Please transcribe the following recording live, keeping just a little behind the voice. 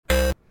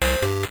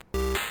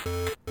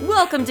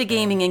Welcome to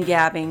Gaming and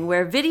Gabbing,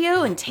 where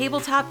video and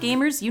tabletop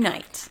gamers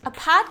unite. A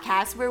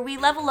podcast where we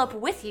level up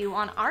with you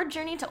on our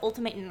journey to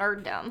ultimate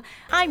nerddom.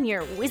 I'm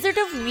your Wizard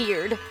of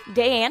Weird,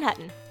 Diane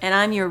Hutton. And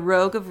I'm your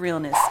Rogue of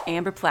Realness,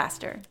 Amber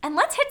Plaster. And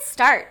let's hit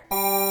start.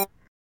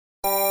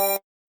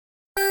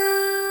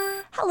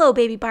 Hello,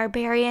 baby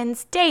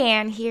barbarians.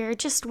 Diane here.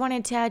 Just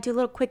wanted to do a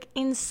little quick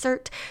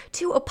insert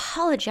to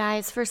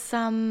apologize for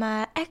some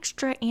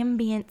extra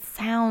ambient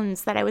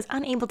sounds that I was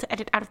unable to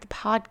edit out of the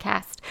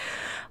podcast.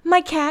 My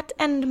cat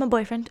and my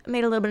boyfriend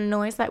made a little bit of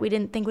noise that we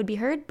didn't think would be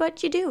heard,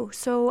 but you do.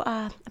 So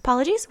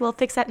apologies. We'll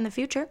fix that in the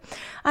future.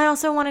 I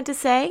also wanted to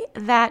say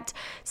that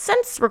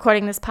since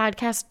recording this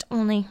podcast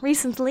only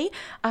recently,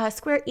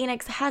 Square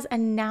Enix has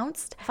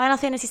announced Final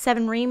Fantasy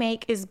VII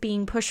Remake is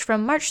being pushed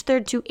from March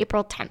 3rd to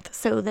April 10th.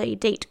 So the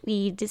date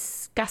we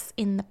discuss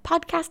in the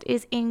podcast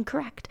is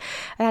incorrect.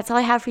 That's all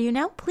I have for you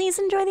now. Please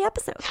enjoy the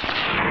episode.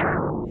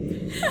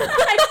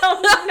 I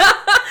don't know.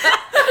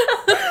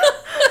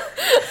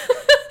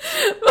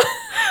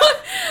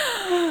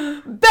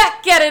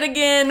 Back at it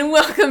again.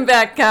 Welcome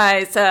back,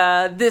 guys.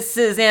 This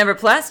is Amber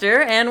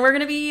Plaster, and we're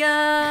gonna be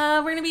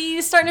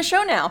starting a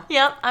show now.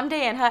 Yep, I'm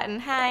Diane Hutton.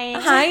 Hi.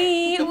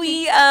 Hi.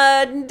 We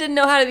didn't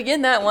know how to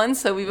begin that one,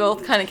 so we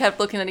both kind of kept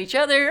looking at each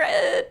other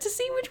to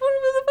see which one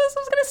of us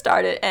was gonna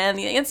start it, and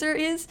the answer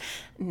is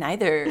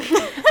neither.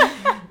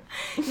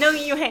 No,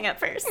 you hang up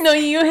first. No,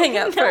 you hang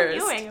up first.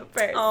 No, you hang up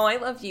first. Oh, I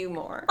love you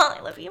more. Oh,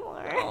 I love you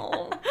more.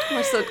 Oh,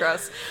 we're so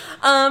gross.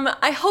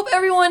 I hope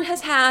everyone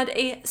has had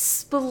a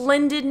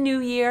splendid new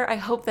year. I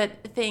hope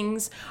that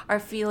things are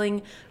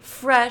feeling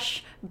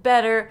fresh,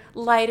 better,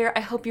 lighter.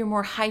 I hope you're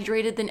more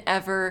hydrated than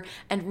ever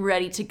and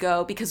ready to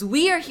go because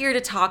we are here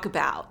to talk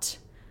about...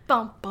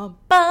 Bum, bum,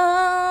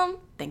 bum.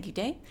 Thank you,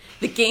 Day.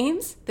 The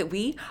games that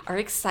we are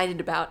excited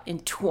about in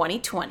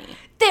 2020.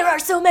 There are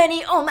so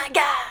many. Oh my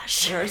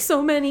gosh. There are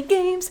so many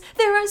games.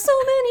 There are so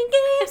many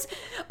games.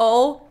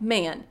 Oh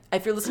man,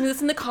 if you're listening to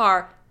this in the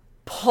car,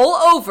 pull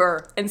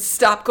over and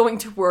stop going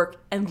to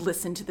work and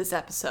listen to this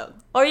episode.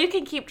 Or you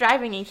can keep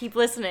driving and keep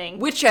listening.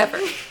 Whichever.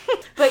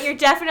 But you're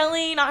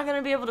definitely not going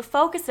to be able to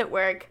focus at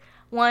work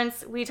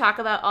once we talk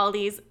about all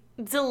these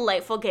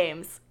delightful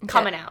games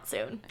coming out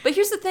soon. But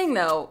here's the thing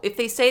though, if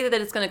they say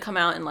that it's going to come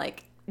out in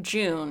like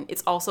June,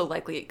 it's also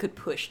likely it could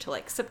push to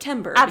like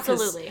September.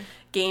 Absolutely. Because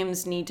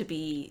games need to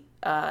be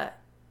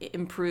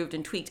improved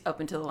and tweaked up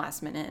until the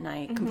last minute, and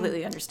I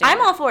completely understand.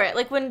 I'm all for it.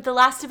 Like when The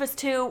Last of Us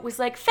 2 was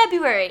like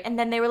February, and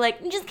then they were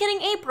like, just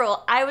kidding,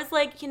 April. I was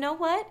like, you know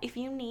what? If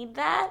you need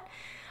that,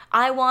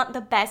 I want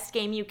the best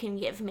game you can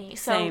give me.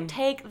 So Same.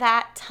 Take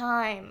that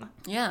time.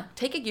 Yeah,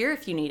 take a year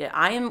if you need it.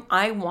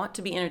 I want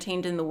to be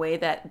entertained in the way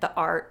that the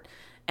art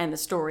and the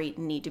story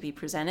need to be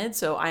presented.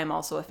 So I am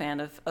also a fan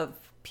of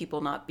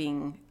people not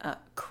being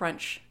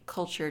crunch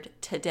cultured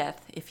to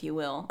death, if you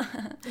will.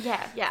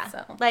 Yeah.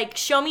 So. Like,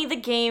 show me the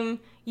game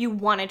you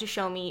wanted to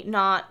show me,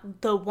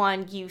 not the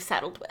one you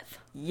settled with.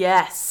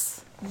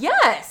 Yes.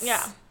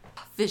 Yeah.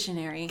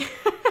 Visionary.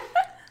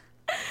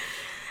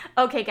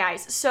 Okay,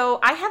 guys, so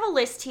I have a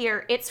list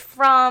here. It's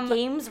from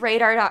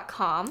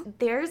gamesradar.com.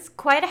 There's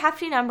quite a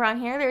hefty number on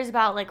here. There's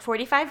about like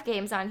 45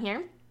 games on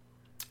here.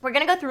 We're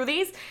going to go through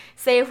these,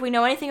 say if we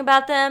know anything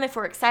about them, if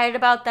we're excited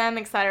about them,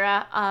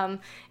 etc.,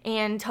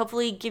 and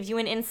hopefully give you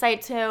an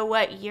insight to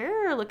what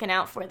you're looking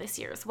out for this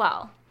year as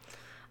well.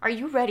 Are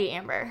you ready,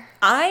 Amber?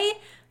 I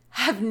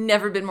have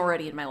never been more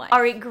ready in my life.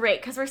 All right,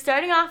 great, because we're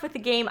starting off with a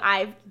game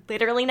I've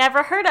literally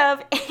never heard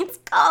of. It's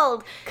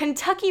called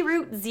Kentucky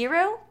Route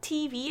Zero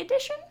TV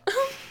Edition.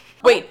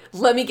 Wait,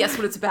 let me guess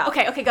what it's about.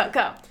 Okay,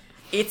 go.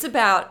 It's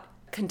about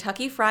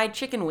Kentucky Fried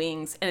Chicken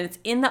Wings, and it's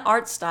in the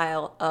art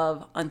style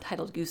of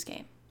Untitled Goose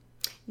Game.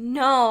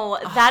 No,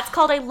 that's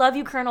called I Love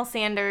You, Colonel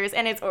Sanders,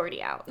 and it's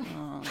already out.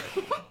 Oh.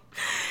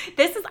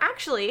 This is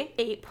actually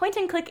a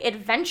point-and-click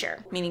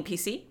adventure. Meaning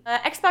PC?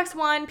 Xbox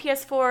One,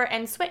 PS4,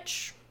 and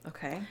Switch.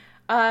 Okay.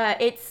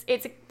 It's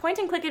a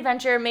point-and-click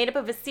adventure made up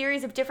of a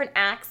series of different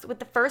acts, with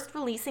the first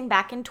releasing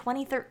back in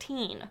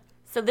 2013.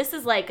 So this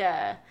is like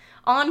a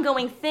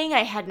ongoing thing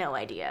I had no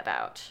idea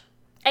about.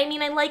 I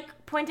mean, I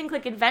like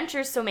point-and-click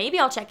adventures, so maybe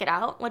I'll check it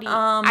out. What do you?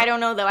 I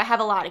don't know, though. I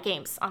have a lot of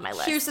games on my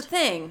list. Here's the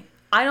thing.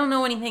 I don't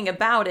know anything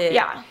about it.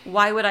 Yeah.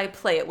 Why would I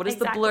play it? What does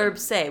Exactly. the blurb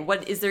say?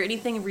 What is there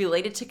anything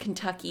related to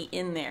Kentucky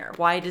in there?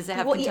 Why does it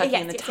have Kentucky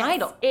in the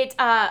title? Yes. It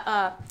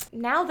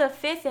now the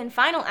fifth and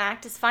final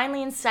act is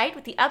finally in sight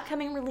with the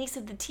upcoming release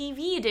of the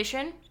TV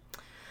edition,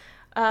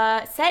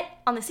 set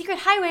on the secret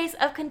highways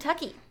of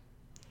Kentucky.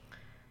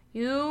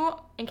 You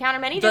encounter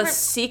many The different...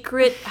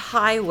 secret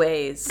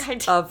highways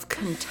of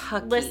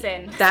Kentucky.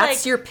 Listen. That's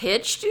like, your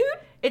pitch, dude?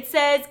 It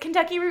says,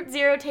 Kentucky Route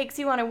Zero takes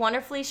you on a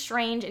wonderfully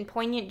strange and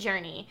poignant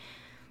journey.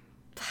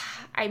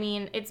 I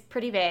mean, it's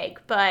pretty vague,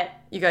 but...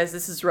 You guys,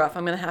 this is rough.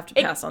 I'm going to have to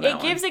pass on that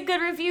one. It gives it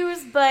good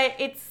reviews, but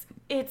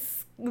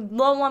it's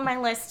low on my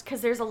list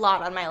because there's a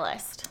lot on my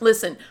list.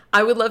 Listen,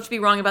 I would love to be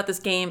wrong about this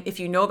game. If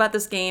you know about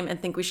this game and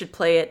think we should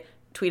play it,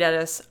 tweet at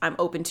us. I'm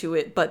open to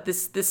it, but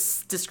this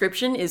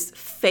description is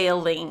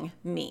failing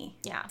me.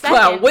 Yeah.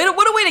 Wow,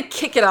 what a way to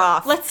kick it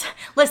off.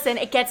 Listen,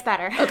 it gets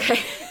better. Okay.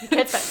 It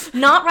gets better.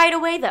 Not right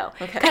away, though.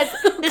 Okay. Because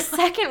the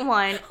second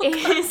one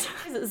is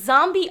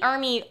Zombie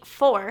Army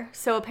 4.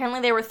 So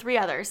apparently there were 3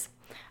 others.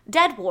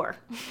 Dead War.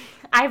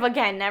 I've,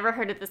 again, never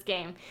heard of this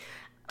game.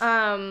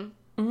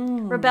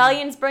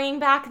 Rebellion's bringing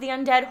back the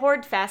Undead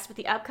Horde Fest with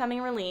the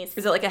upcoming release.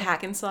 Is it like a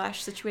hack and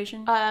slash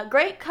situation?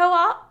 Great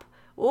co-op.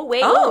 Oh,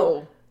 wait.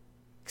 Oh.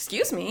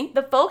 Excuse me.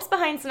 The folks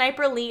behind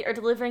Sniper Elite are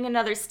delivering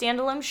another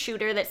standalone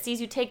shooter that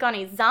sees you take on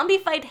a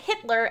zombie-fied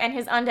Hitler and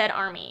his undead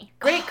army.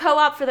 Great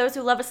co-op for those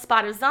who love a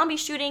spot of zombie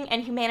shooting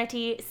and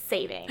humanity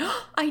saving.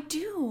 I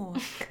do.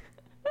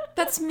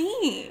 That's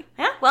me.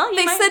 Yeah, well,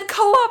 They said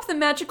co-op, the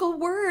magical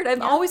word.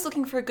 I'm always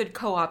looking for a good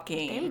co-op There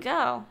you game.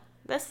 go.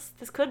 This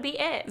could be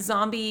it.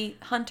 Zombie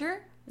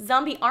Hunter?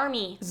 Zombie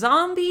Army.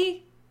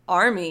 Zombie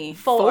Army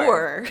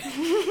 4. 4.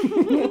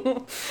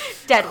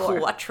 Dead War.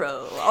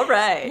 Quattro. All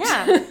right.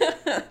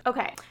 Yeah.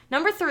 Okay.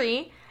 Number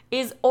 3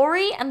 is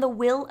Ori and the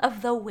Will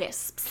of the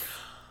Wisps.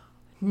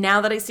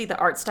 Now that I see the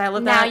art style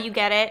of Now that, you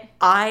get it.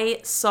 I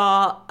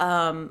saw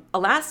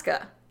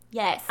Alaska.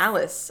 Yes.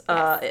 Alice.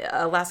 Yes.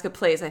 Alaska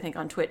Plays, I think,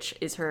 on Twitch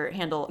is her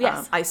handle.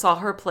 Yes. I saw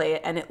her play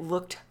it, and it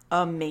looked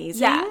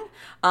amazing. Yeah.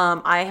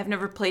 I have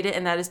never played it,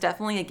 and that is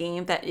definitely a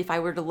game that if I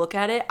were to look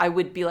at it, I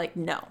would be like,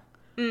 no.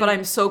 But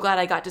I'm so glad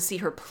I got to see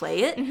her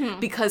play it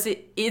because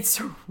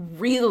it's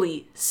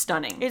really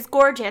stunning. It's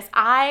gorgeous.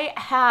 I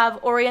have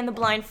Ori and the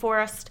Blind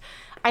Forest.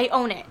 I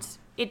own it.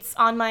 It's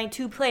on my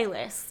to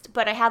playlist,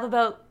 but I have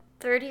about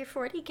 30 or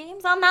 40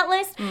 games on that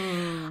list.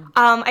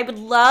 I would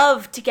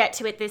love to get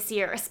to it this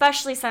year,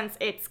 especially since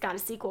it's got a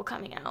sequel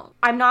coming out.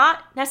 I'm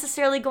not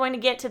necessarily going to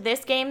get to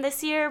this game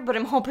this year, but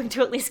I'm hoping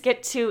to at least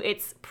get to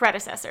its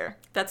predecessor.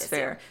 That's fair.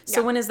 year.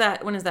 So Yeah. when is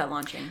that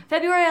launching?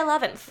 February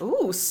 11th.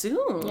 Ooh,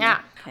 soon.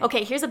 Yeah.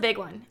 Okay, here's a big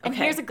one. And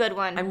Okay. here's a good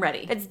one. I'm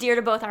ready. It's dear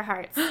to both our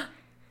hearts.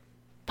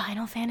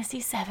 Final Fantasy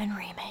VII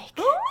Remake.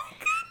 Oh my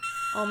goodness.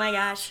 Oh my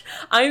gosh.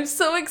 I'm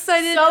so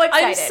excited. So I'm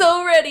excited.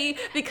 so ready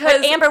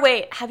because But Amber,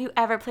 wait, have you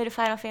ever played a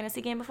Final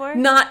Fantasy game before?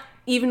 not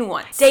even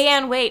once.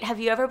 Diane, wait, have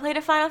you ever played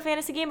a Final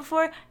Fantasy game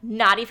before?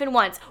 Not even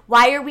once.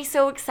 Why are we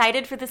so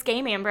excited for this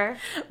game, Amber?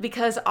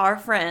 Because our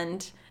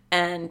friend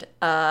and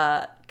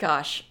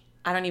gosh,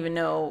 I don't even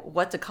know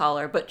what to call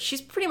her, but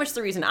she's pretty much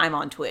the reason I'm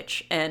on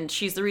Twitch, and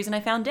she's the reason I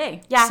found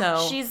Day. Yeah,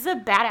 so she's a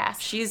badass.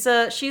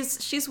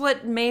 she's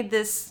what made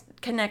this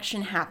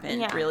connection happen,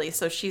 Yeah. really.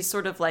 So she's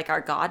sort of like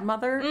our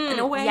godmother in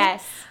a way.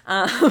 yes.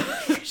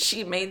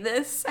 She made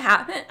this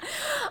happen,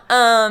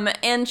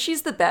 and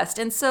she's the best.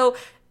 And so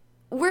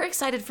we're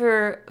excited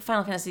for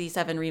Final Fantasy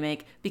VII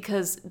Remake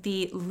because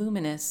the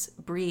luminous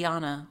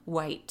Brianna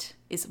White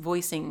is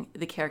voicing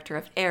the character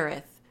of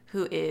Aerith,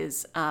 who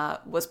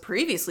was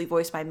previously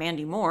voiced by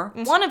Mandy Moore.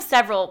 One of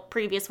several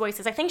previous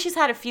voices. I think she's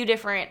had a few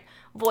different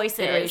voices.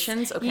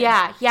 Iterations? Okay.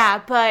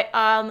 Yeah, but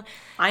I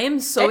am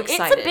so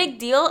excited. it's a big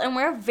deal, and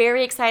we're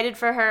very excited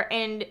for her.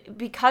 And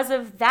because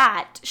of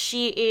that,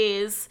 she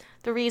is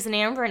the reason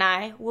Amber and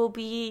I will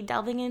be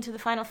delving into the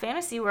Final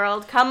Fantasy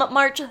world come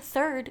March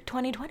 3rd,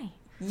 2020.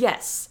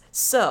 Yes.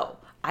 So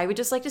I would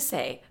just like to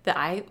say that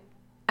I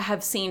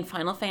have seen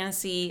Final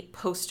Fantasy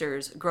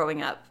posters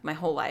growing up my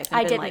whole life. And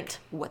I been didn't. like,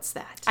 what's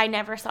that? I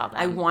never saw them.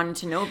 I wanted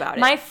to know about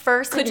it. My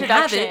first Couldn't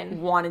introduction. have it,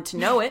 wanted to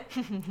know it.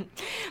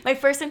 My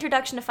first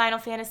introduction to Final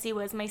Fantasy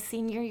was my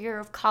senior year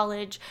of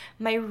college.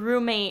 My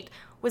roommate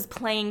was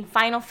playing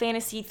Final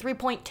Fantasy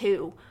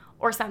 3.2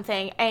 or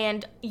something,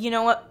 and you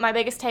know what? My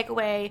biggest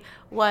takeaway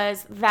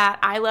was that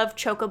I love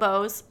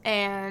chocobos,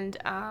 and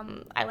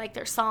I like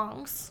their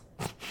songs.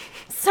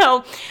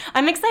 So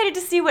I'm excited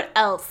to see what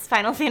else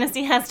Final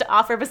Fantasy has to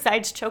offer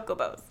besides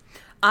chocobos.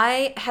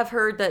 I have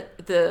heard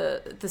that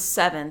the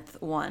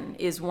seventh one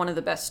is one of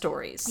the best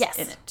stories Yes,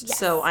 in it. yes.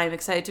 So I'm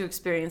excited to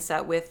experience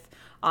that with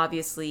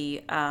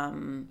obviously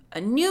a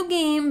new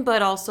game,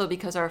 but also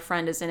because our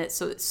friend is in it.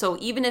 So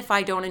even if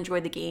I don't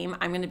enjoy the game,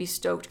 I'm going to be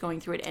stoked going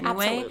through it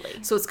anyway.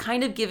 Absolutely. So it's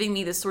kind of giving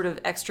me this sort of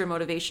extra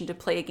motivation to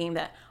play a game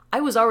that I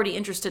was already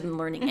interested in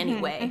learning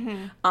anyway,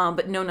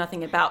 but know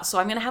nothing about. So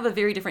I'm going to have a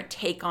very different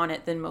take on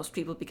it than most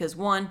people because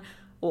one,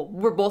 well,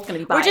 we're both going to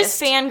be biased. We're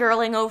just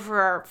fangirling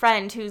over our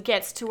friend who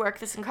gets to work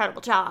this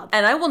incredible job.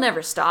 And I will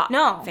never stop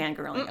No.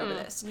 fangirling over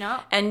this. No.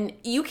 And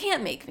you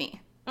can't make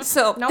me.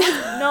 So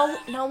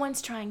No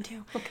one's trying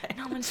to. Okay.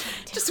 No one's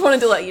trying to. Just wanted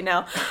to let you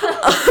know.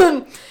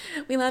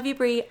 We love you,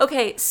 Brie.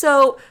 Okay,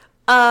 so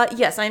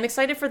yes, I'm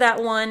excited for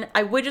that one.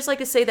 I would just like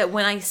to say that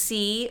when I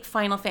see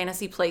Final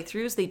Fantasy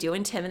playthroughs, they do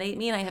intimidate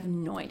me, and I have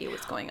no idea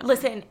what's going on.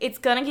 Listen, it's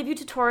gonna give you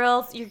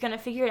tutorials. You're gonna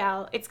figure it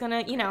out. It's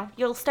gonna,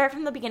 you'll start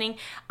from the beginning.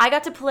 I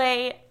got to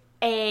play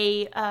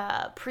a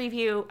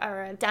preview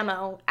or a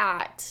demo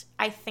at,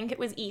 I think it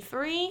was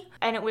E3,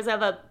 and it was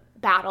of a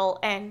battle,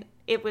 and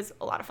it was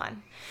a lot of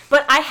fun.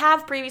 But I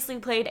have previously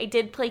I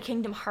did play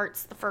Kingdom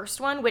Hearts, the first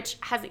one, which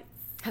has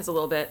Has a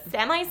little bit.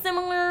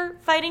 semi-similar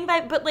fighting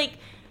vibe, but like,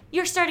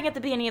 you're starting at the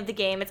beginning of the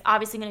game. It's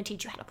obviously going to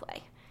teach you how to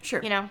play.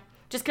 Sure.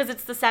 Just because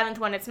it's the 7th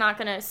one, it's not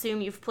going to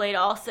assume you've played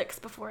all 6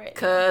 before it.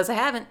 Because I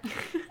haven't.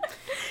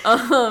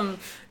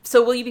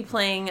 So will you be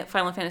playing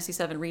Final Fantasy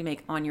VII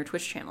Remake on your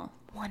Twitch channel?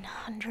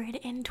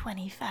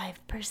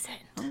 125%.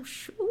 Oh,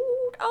 shoot.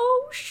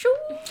 Oh,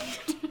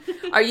 shoot.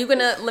 Are you going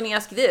to, let me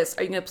ask you this,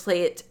 are you going to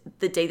play it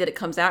the day that it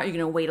comes out? Or are you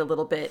going to wait a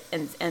little bit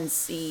and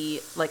see,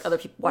 like, other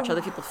people, watch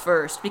other people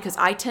first? Because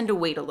I tend to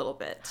wait a little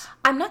bit.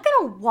 I'm not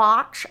going to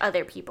watch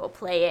other people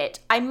play it.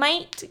 I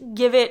might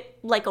give it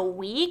like a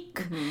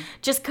week,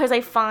 just because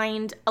I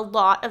find a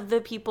lot of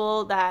the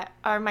people that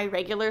are my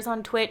regulars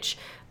on Twitch,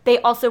 they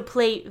also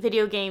play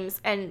video games,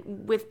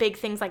 and with big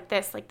things like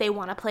this, like, they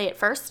want to play it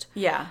first.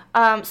 Yeah.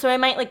 So I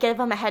might, like, give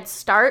them a head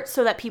start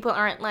so that people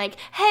aren't like,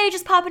 hey,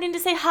 just popping in to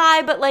say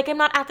hi, but, like, I'm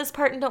not at this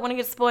part and don't want to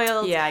get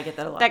spoiled. Yeah, I get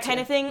that a lot, that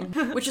kind of thing.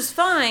 Which is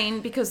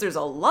fine, because there's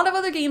a lot of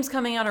other games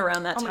coming out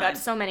around that time. Oh my god,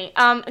 so many.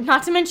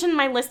 Not to mention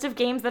my list of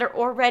games that are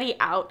already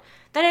out,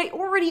 that I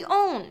already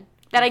own,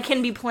 that I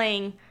can be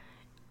playing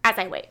as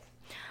I wait.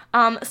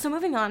 So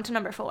moving on to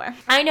number 4.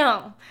 I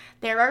know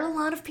there are a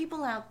lot of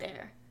people out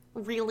there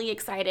really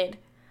excited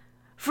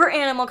for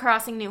Animal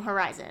Crossing New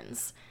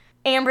Horizons.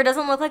 Amber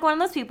doesn't look like one of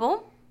those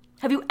people.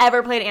 Have you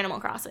ever played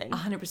Animal Crossing?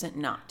 100%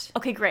 not.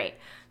 Okay, great.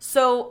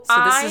 So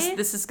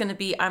this is going to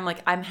be,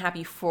 I'm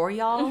happy for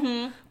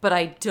y'all, but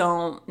I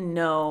don't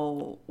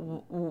know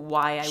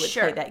why I would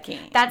play that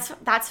game.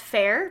 That's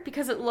fair,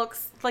 because it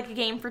looks like a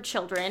game for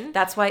children.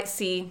 That's why,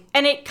 see.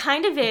 And it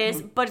kind of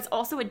is, but it's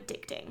also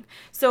addicting.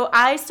 So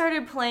I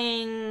started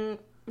playing,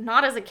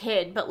 not as a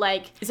kid, but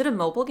like... Is it a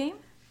mobile game?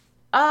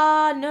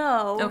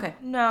 No. Okay.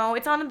 No,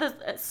 it's on the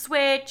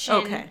Switch.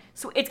 And okay.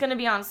 So it's going to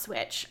be on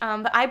Switch.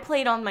 But I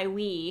played on my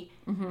Wii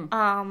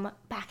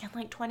back in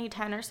like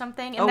 2010 or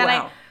something. And then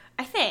wow.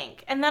 I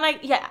think. And then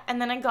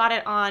I got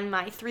it on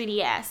my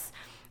 3DS.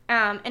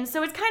 And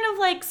so it's kind of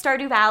like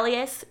Stardew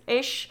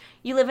Valley-ish.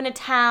 You live in a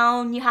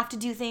town, you have to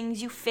do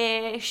things, you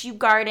fish, you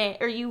garden,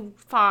 or you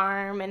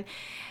farm, and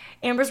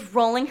Amber's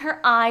rolling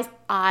her eyes.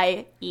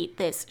 I eat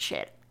this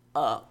shit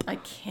up. I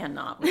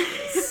cannot with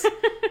this.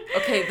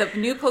 Okay, the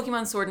new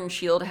Pokemon Sword and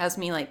Shield has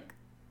me like,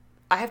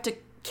 I have to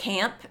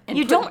camp and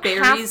put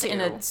berries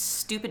in a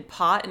stupid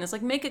pot, and it's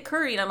like, make a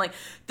curry, and I'm like,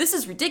 this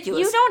is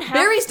ridiculous. You don't have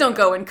berries don't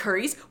go in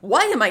curries.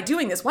 Why am I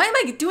doing this? Why am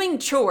I doing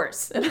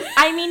chores?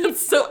 I mean,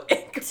 it's so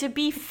angry. To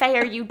be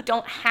fair, you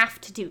don't have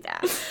to do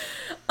that.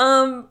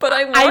 But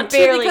I want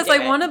to, because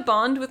I want to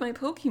bond with my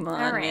Pokemon.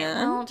 All right,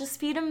 man. well, just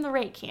feed them the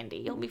right candy.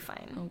 You'll be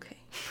fine. Okay.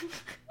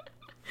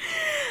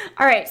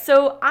 All right,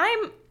 so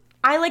I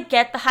like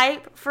get the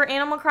hype for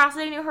Animal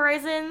Crossing New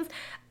Horizons.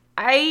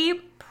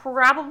 I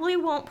probably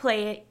won't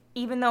play it,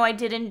 even though I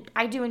do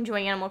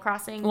enjoy Animal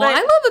Crossing. Well, I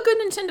love a good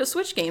Nintendo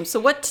Switch game.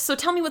 So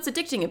tell me what's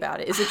addicting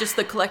about it. Is it just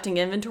the collecting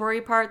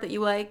inventory part that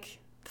you like?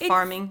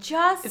 Farming?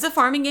 It's a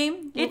farming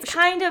game? It's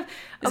kind of...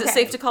 Is it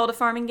safe to call it a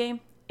farming game?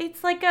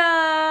 It's like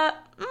a...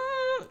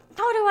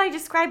 how do I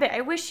describe it?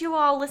 I wish you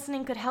all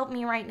listening could help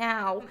me right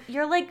now.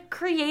 You're like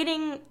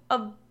creating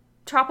a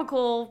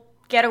tropical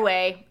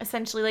getaway,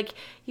 essentially. Like,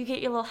 you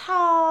get your little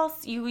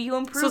house, you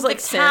improve the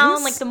town.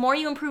 Sims? Like, the more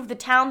you improve the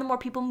town, the more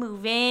people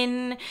move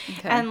in.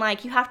 Okay. And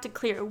like, you have to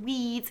clear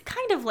weeds.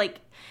 Kind of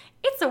like,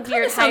 it's a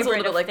weird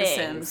hybrid of things. The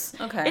Sims.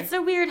 Okay. It's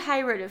a weird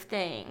hybrid of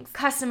things.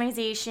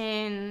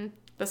 Customization.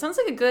 That sounds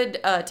like a good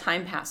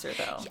time passer,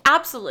 though.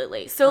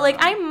 Absolutely. So like,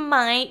 I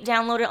might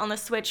download it on the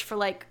Switch for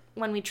like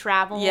when we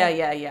travel.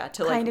 Yeah.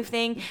 To kind of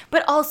thing.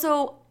 But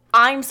also,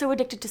 I'm so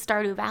addicted to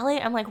Stardew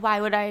Valley. I'm like, why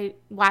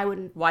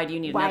do you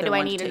need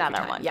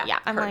another one? Yeah.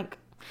 I'm like,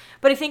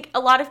 but I think a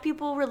lot of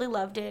people really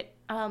loved it,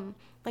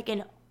 like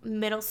in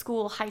middle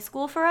school, high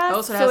school for us.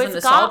 Oh, so it has a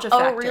nostalgia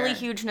factor. A really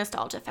huge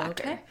nostalgia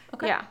factor.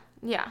 Okay.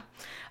 Yeah.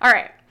 All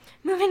right.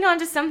 Moving on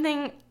to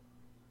something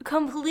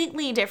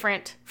completely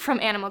different from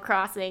Animal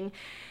Crossing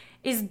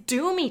is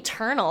Doom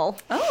Eternal.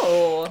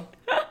 Oh.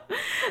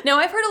 Now,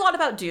 I've heard a lot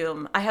about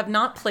Doom. I have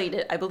not played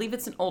it. I believe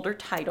it's an older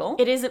title.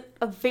 It is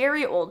a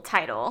very old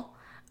title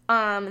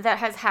that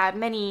has had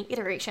many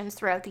iterations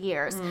throughout the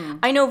years.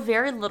 I know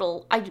very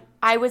little.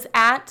 I was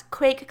at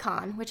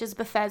QuakeCon, which is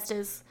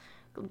Bethesda's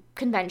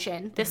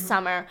convention this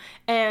summer,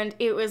 and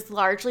it was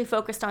largely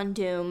focused on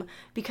Doom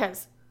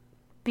because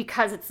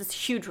it's this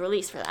huge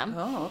release for them.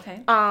 Oh,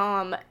 okay.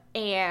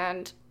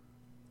 And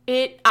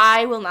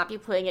I will not be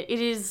playing it.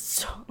 It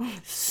is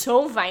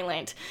so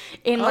violent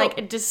in like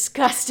a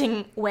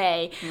disgusting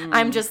way.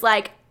 I'm just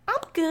like, I'm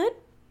good.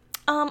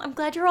 I'm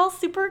glad you're all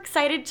super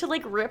excited to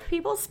like rip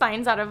people's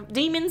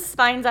demons'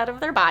 spines out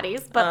of their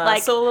bodies, but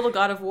like, so a little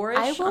God of War-ish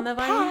I will on the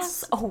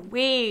pass. Oh,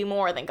 way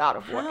more than God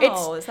of War.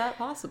 How is that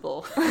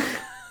possible?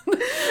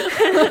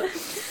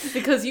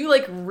 Because you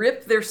like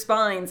rip their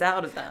spines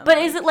out of them. But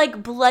is it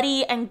like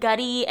bloody and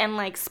gutty and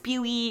like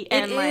spewy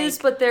and It is,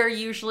 but they're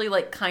usually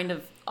like kind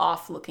of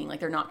off looking, like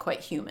they're not quite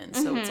human.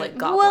 So it's like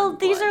goblin Well,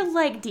 these blood. are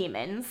like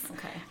demons.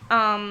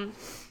 Okay.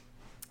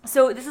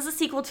 So this is a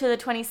sequel to the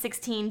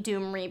 2016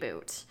 Doom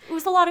reboot. It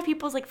was a lot of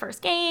people's like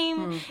first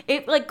game.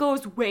 It like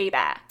goes way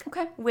back.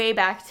 Okay. Way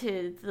back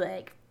to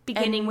like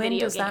beginning and when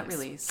video does games. that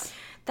release?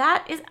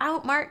 That is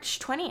out March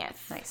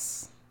 20th.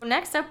 Nice.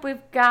 Next up,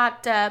 we've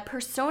got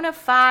Persona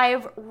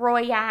 5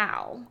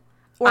 Royale.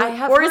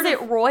 Or is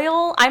it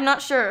Royal? I'm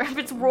not sure if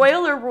it's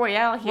Royal or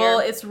Royale here. Well,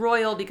 it's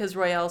Royal because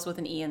Royale's with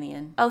an E in the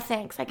end. Oh,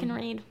 thanks. I can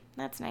read.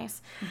 That's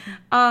nice.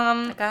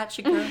 I got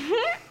you, girl.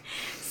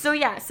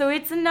 So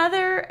it's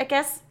another, I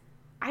guess,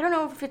 I don't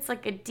know if it's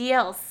like a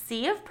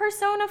DLC of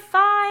Persona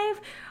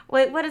 5.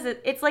 Wait, what is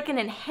it? It's like an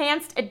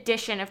enhanced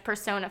edition of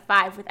Persona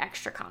 5 with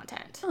extra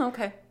content. Oh,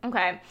 okay.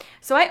 Okay.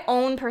 So I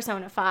own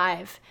Persona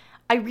 5.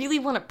 I really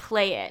want to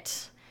play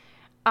it.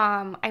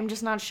 I'm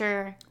just not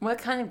sure. What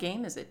kind of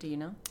game is it? Do you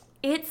know?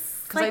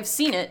 It's because I've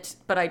seen it,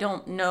 but I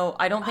don't know.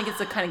 I don't think it's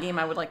the kind of game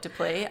I would like to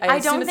play. I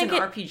assume it's an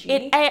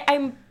RPG.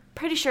 I'm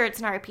pretty sure it's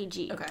an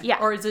RPG. Okay. Yeah.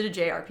 Or is it a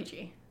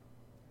JRPG?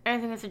 I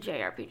think it's a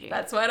JRPG.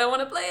 That's why I don't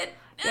want to play it.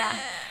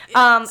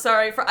 Yeah.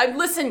 Sorry for.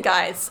 Listen,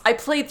 guys. I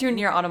played through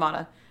Nier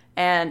Automata,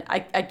 and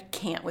I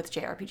can't with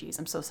JRPGs.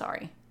 I'm so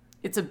sorry.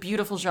 It's a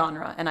beautiful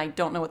genre, and I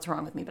don't know what's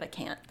wrong with me, but I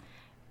can't.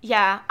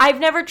 Yeah,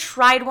 I've never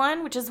tried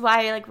one, which is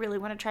why I really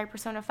want to try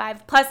Persona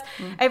 5. Plus,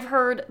 I've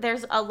heard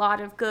there's a lot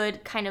of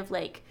good kind of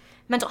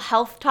mental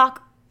health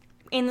talk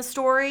in the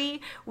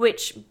story,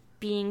 which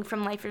being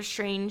from Life is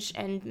Strange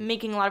and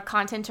making a lot of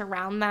content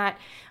around that,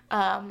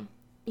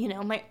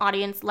 my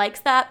audience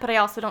likes that, but I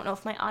also don't know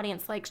if my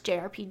audience likes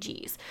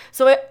JRPGs.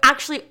 So I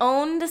actually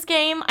own this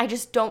game. I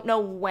just don't know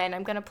when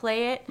I'm going to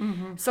play it.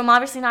 Mm-hmm. So I'm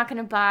obviously not going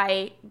to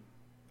buy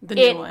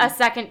it a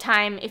second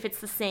time if it's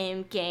the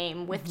same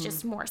game with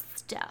just more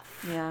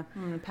stuff. Yeah,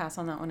 I'm going to pass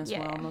on that one as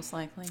well, most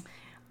likely.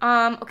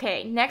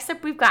 Okay, next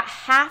up we've got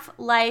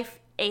Half-Life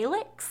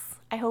Alyx.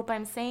 I hope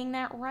I'm saying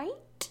that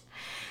right.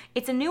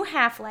 It's a new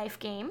Half-Life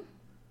game.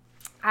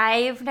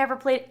 I've never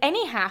played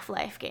any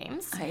Half-Life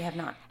games. I have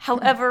not.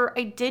 However,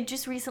 I did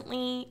just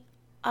recently,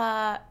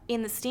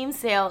 in the Steam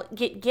sale,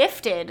 get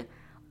gifted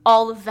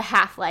all of the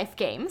Half-Life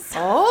games.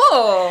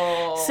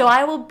 Oh! So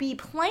I will be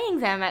playing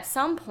them at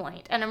some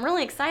point, and I'm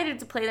really excited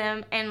to play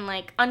them and,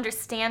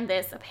 understand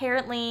this.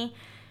 Apparently,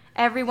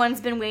 everyone's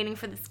been waiting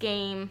for this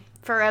game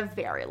for a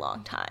very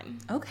long time.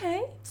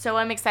 Okay. So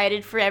I'm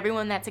excited for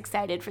everyone that's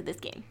excited for this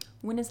game.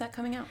 When is that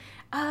coming out?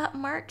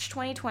 March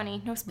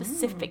 2020. No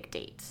specific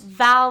dates.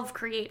 Valve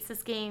creates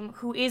this game.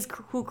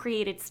 Who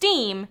created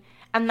Steam,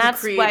 and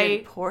that's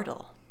why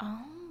Portal.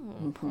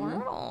 Oh,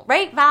 Portal.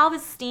 Right? Valve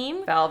is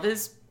Steam. Valve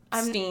is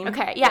Steam.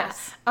 Okay, yeah.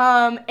 Yes.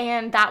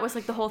 And that was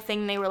the whole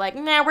thing. They were like,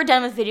 nah, we're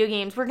done with video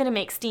games. We're gonna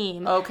make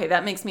Steam. Okay,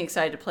 that makes me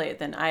excited to play it.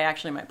 Then I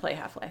actually might play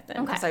Half-Life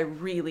then because I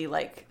really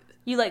like.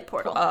 You like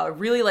Portal?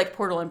 Really like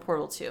Portal and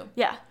Portal 2.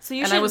 Yeah. So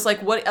I was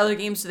like, what other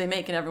games do they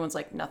make? And everyone's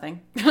like,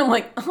 nothing. And I'm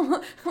like,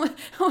 well,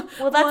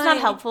 that's not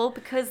helpful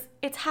because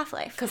it's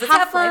Half-Life. Because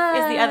Half-Life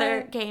is the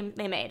other game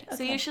they made. Okay.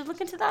 So you should look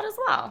into that as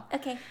well.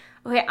 Okay.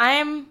 Okay, I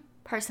am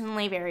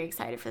personally very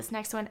excited for this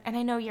next one, and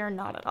I know you're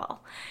not at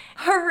all.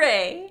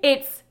 Hooray!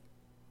 It's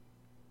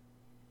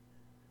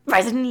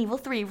Resident Evil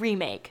 3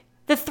 Remake.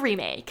 The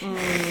 3-make.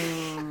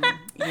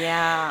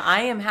 Yeah,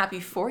 I am happy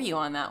for you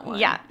on that one.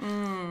 Yeah.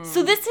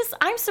 So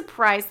I'm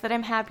surprised that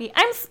I'm happy.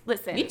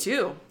 Listen. Me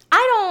too.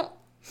 I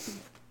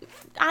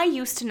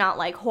used to not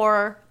like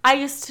horror. I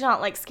used to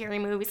not like scary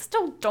movies.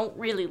 Still don't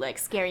really like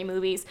scary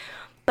movies.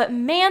 But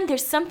man,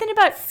 there's something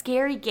about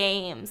scary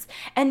games.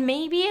 And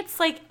maybe it's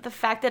the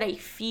fact that I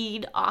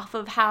feed off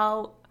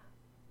the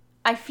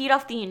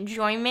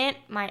enjoyment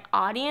my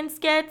audience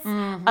gets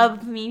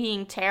of me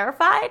being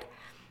terrified,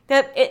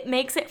 that it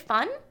makes it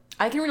fun.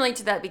 I can relate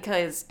to that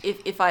because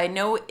if I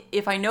know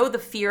the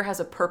fear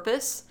has a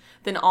purpose,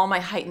 then all my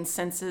heightened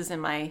senses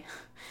and my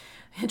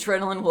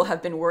adrenaline will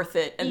have been worth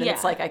it, and then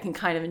it's I can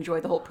kind of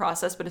enjoy the whole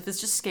process. But if it's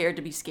just scared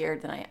to be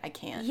scared, then I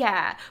can't.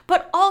 Yeah,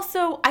 but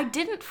also I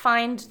didn't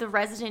find the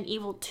Resident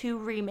Evil 2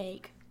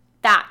 remake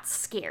that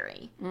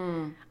scary.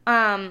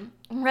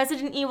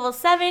 Resident Evil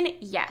 7,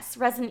 yes.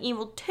 Resident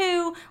Evil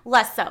 2,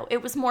 less so.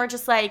 It was more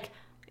just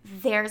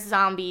there's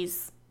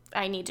zombies.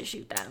 I need to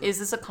shoot them. Is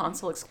this a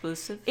console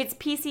exclusive? It's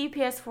PC,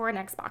 PS4, and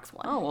Xbox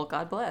One. Oh, well,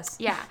 God bless.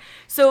 Yeah.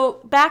 So,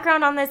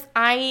 background on this,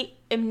 I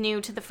am new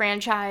to the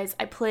franchise.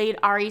 I played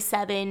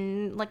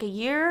RE7 a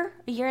year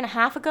and a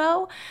half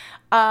ago,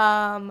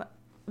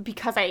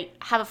 because I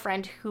have a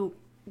friend who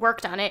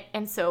worked on it,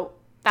 and so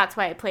that's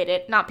why I played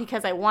it, not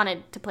because I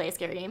wanted to play a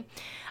scary game.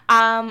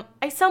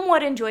 I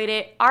somewhat enjoyed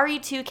it.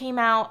 RE2 came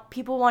out.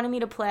 People wanted me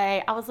to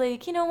play. I was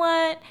like, you know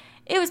what?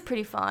 It was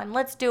pretty fun.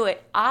 Let's do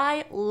it.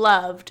 I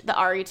loved the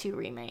RE2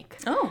 remake.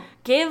 Oh.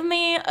 Give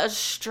me a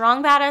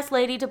strong, badass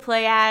lady to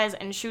play as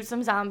and shoot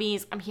some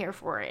zombies. I'm here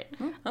for it.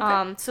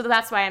 Okay. So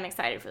that's why I'm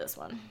excited for this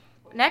one.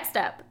 Next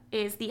up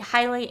is the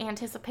highly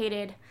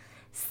anticipated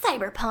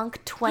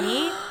Cyberpunk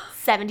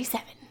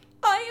 2077.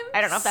 I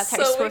don't know if that's how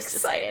you're supposed to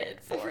say it.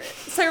 For it.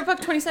 Cyberpunk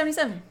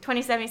 2077.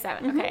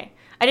 2077, okay.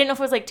 I didn't know if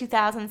it was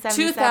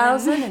 2077.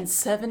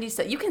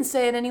 2077. You can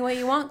say it any way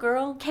you want,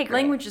 girl. Okay,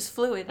 great. Language is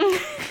fluid.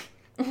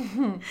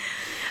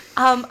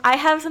 I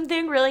have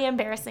something really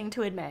embarrassing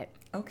to admit.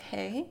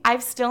 Okay.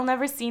 I've still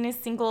never seen a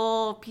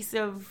single piece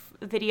of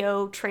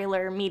video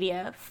trailer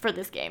media for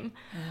this game.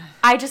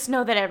 I just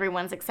know that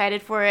everyone's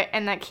excited for it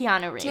and that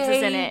Keanu Reeves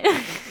is in it.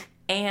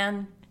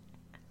 And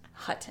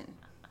Hutton.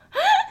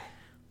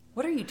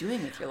 What are you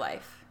doing with your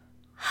life?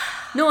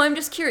 No, I'm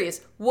just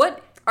curious.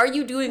 What are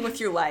you doing with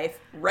your life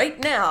right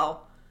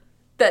now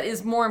that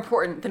is more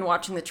important than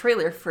watching the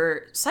trailer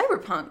for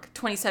Cyberpunk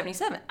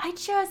 2077? I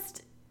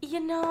just,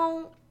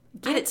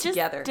 Get it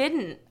together.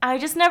 Didn't. I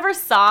just never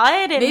saw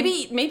it. And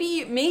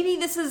Maybe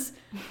this is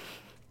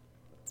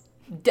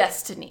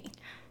destiny.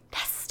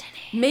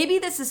 Maybe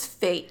this is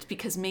fate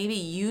because maybe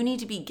you need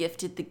to be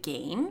gifted the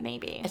game.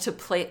 Maybe. And to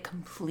play it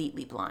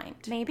completely blind.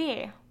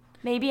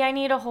 Maybe I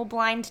need a whole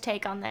blind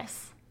take on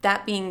this.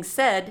 That being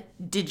said,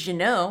 did you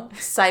know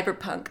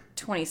Cyberpunk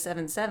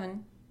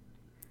 2077?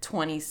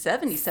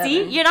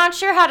 See, you're not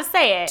sure how to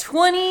say it.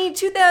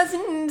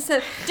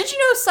 2007. Did you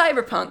know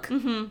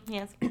Cyberpunk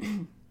Yes.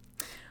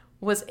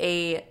 was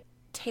a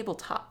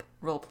tabletop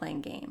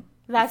role-playing game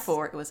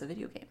before it was a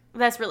video game?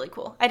 That's really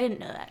cool. I didn't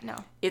know that, no.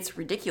 It's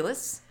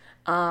ridiculous.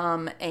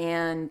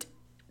 And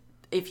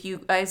if you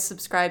guys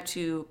subscribe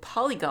to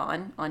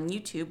Polygon on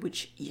YouTube,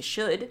 which you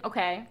should,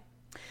 Okay.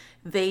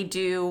 they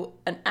do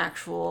an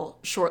actual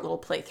short little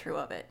playthrough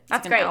of it. It's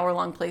That's like great. An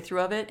hour-long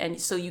playthrough of it, and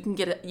so you can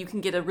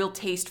get a real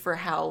taste for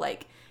how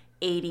like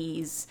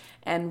 80s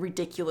and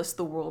ridiculous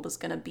the world is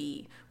gonna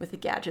be with the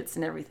gadgets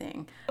and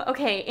everything.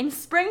 Okay, in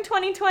spring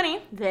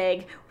 2020,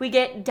 we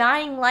get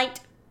Dying Light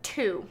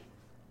 2.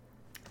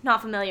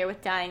 Not familiar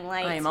with Dying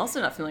Light. I am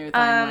also not familiar with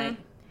Dying Light.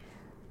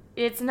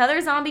 It's another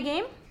zombie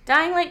game.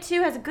 Dying Light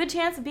 2 has a good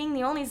chance of being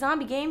the only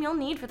zombie game you'll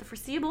need for the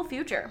foreseeable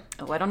future.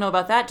 Oh, I don't know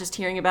about that. Just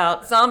hearing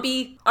about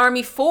Zombie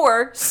Army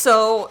 4,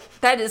 so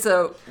that is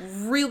a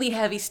really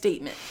heavy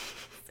statement.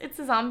 It's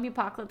a zombie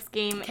apocalypse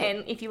game, Okay.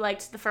 and if you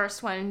liked the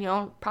first one,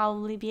 you'll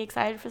probably be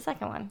excited for the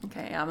second one.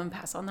 Okay, I'm gonna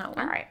pass on that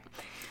one. All right.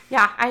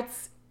 Yeah,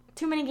 it's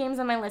too many games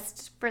on my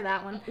list for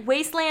that one.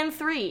 Wasteland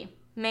 3,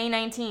 May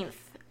 19th.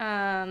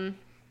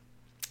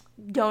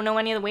 Don't know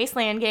any of the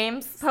Wasteland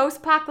games.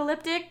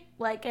 Post-apocalyptic,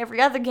 like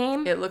every other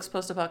game. It looks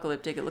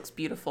post-apocalyptic. It looks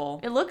beautiful.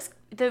 It looks,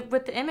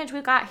 with the image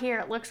we got here,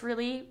 it looks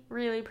really,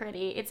 really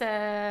pretty. It's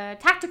a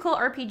tactical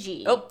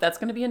RPG. Oh, that's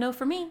gonna be a no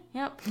for me.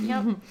 Yep.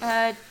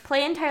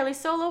 Play entirely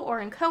solo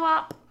or in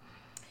co-op.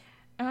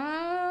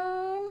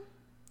 I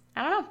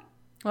don't know.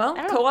 Well, I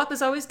don't know. co-op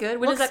is always good.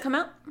 When does Looks- that come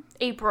out?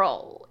 May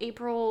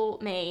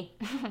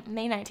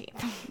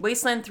 19th.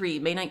 Wasteland 3,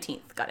 May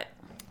 19th. Got it.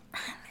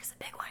 There's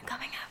a big one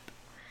coming up.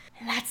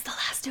 And that's The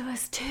Last of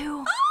Us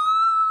 2.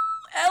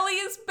 Ellie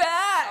is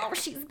back! Oh,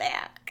 she's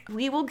back.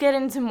 We will get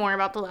into more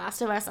about The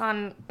Last of Us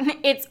on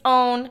its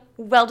own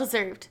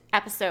well-deserved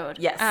episode.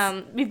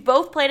 Yes. We've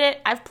both played it.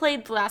 I've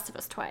played The Last of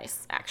Us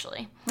twice,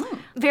 actually.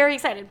 Very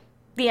excited.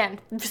 The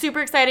end.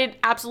 Super excited.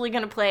 Absolutely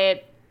going to play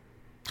it.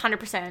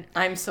 100%.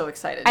 I'm so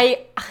excited.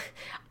 I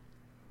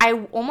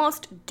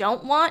almost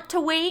don't want to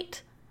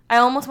wait. I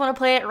almost want to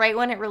play it right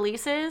when it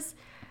releases.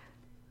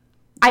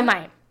 I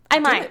might.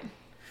 Do it.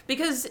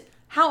 Because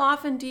how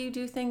often do you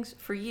do things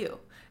for you?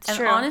 And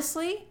true.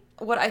 honestly,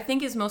 what I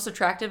think is most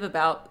attractive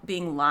about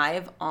being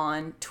live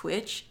on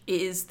Twitch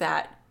is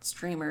that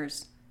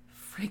streamers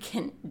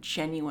freaking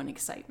genuine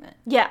excitement.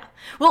 Yeah.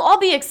 Well, I'll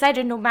be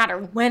excited no matter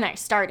when I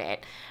start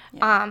it.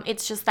 Yeah.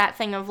 It's just that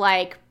thing of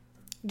like,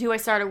 do I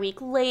start a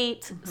week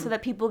late so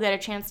that people get a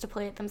chance to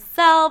play it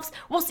themselves?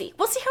 We'll see.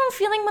 We'll see how I'm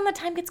feeling when the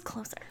time gets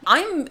closer.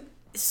 I'm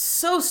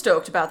so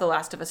stoked about The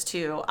Last of Us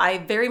 2. I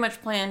very much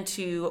plan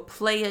to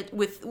play it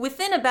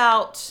within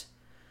about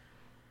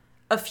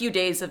a few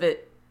days of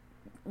it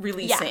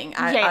releasing.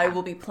 Yeah. I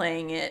will be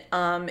playing it.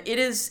 It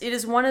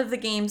is one of the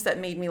games that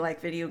made me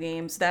like video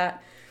games.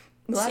 That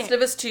The Last Same.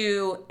 of Us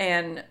 2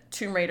 and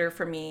Tomb Raider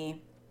for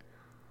me.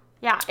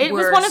 Yeah, it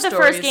was Were one of the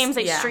stories- first games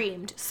I yeah.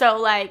 streamed. So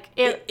like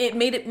It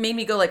made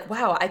me go like,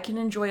 wow, I can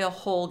enjoy a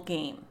whole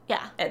game.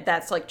 Yeah.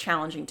 That's like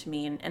challenging to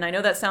me. And I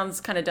know that sounds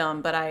kind of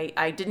dumb, but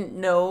I didn't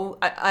know.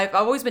 I've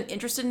always been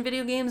interested in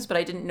video games, but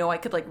I didn't know I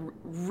could like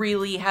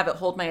really have it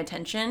hold my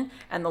attention.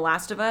 And The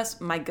Last of Us,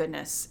 my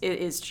goodness, it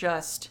is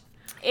just,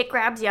 it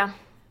grabs you.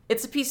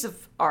 it's a piece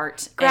of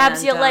art. Grabs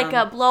and, you like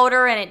a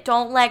bloater and it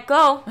don't let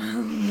go.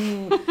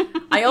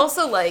 I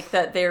also like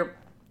that they're,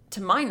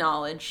 to my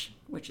knowledge,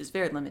 which is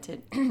very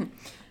limited,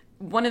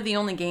 one of the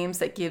only games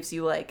that gives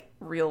you like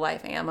real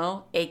life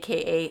ammo,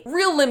 aka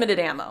real limited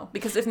ammo.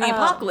 Because if in the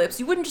apocalypse,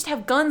 you wouldn't just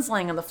have guns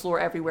lying on the floor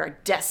everywhere.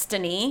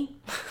 Destiny.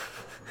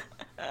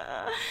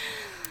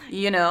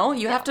 You know,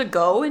 you have to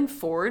go and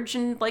forge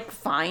and like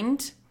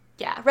find.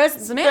 Yeah,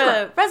 Some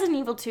ammo. Resident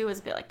Evil 2 is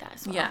a bit like that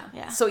as well.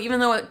 Yeah. So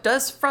even though it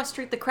does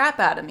frustrate the crap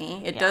out of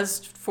me, it does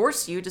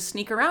force you to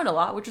sneak around a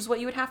lot, which is what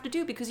you would have to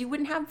do because you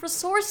wouldn't have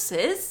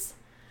resources.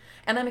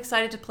 And I'm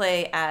excited to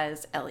play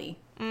as Ellie.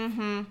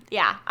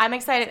 Yeah, I'm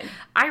excited.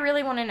 I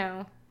really want to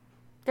know.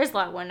 There's a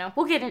lot I want to know.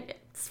 We'll get into it.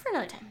 It's for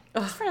another time.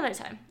 It's for another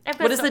time. I've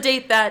got What is the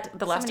date that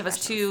The Last many of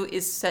Us 2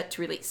 is set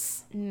to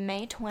release?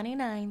 May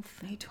 29th.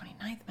 May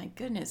 29th. My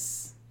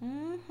goodness.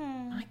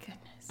 My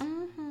goodness.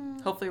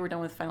 Hopefully we're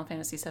done with Final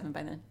Fantasy VII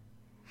by then.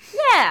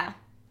 Yeah.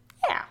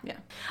 Yeah.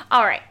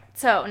 All right.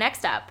 So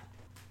next up,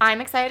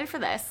 I'm excited for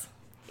this.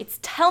 It's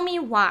Tell Me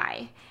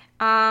Why.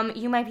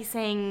 You might be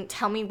saying,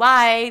 tell me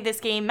why this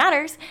game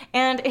matters.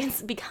 And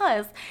it's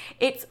because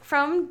it's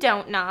from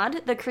Don't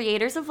Nod, the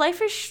creators of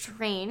Life is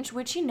Strange,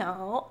 which,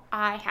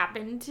 I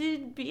happen to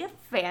be a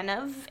fan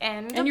of.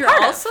 And you're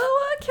also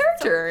a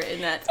character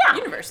in that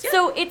universe. Yeah.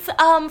 So it's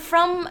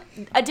from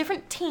a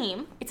different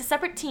team. It's a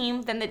separate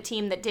team than the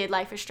team that did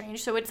Life is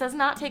Strange. So it does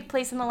not take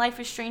place in the Life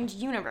is Strange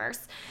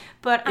universe.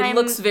 But it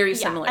looks very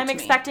similar to me. I'm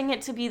expecting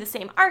it to be the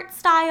same art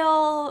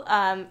style.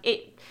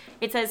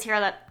 It says here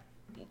that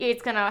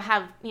it's going to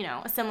have,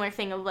 a similar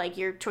thing of, like,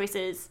 your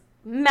choices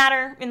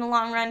matter in the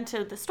long run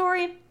to the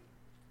story.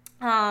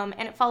 And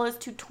it follows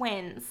two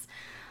twins.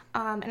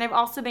 And I've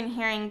also been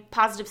hearing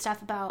positive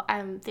stuff about,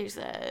 there's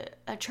a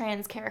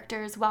trans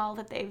character as well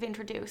that they've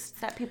introduced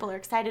that people are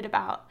excited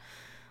about.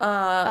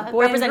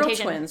 Boy and girl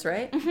twins,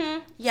 right?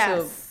 Mm-hmm.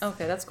 Yes. So,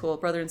 okay, that's cool.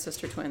 Brother and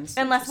sister twins.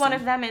 Unless one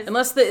of them is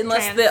Unless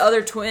the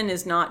other twin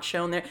is not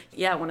shown there.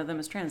 Yeah, one of them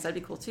is trans. That'd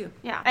be cool too.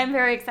 Yeah, I'm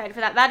very excited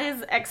for that. That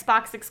is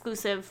Xbox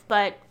exclusive,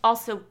 but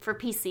also for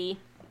PC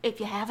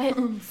if you have it.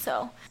 And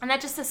that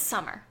just says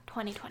summer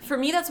 2020. For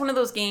me, that's one of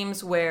those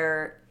games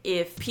where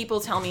if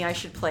people tell me I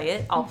should play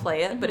it, I'll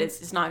play it, but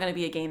it's not going to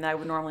be a game that I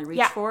would normally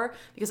reach for,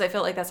 because I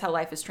felt like that's how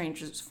Life is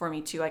Strange is for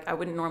me too. Like, I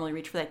wouldn't normally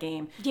reach for that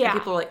game. Yeah. And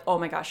people are like, oh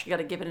my gosh, you got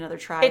to give it another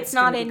try. It's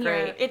not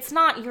it's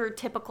not your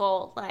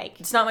typical, like...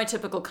 It's not my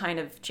typical kind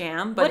of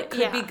jam, but it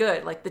could be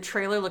good. Like, the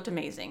trailer looked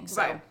amazing,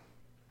 so... Right.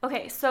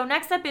 Okay, so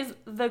next up is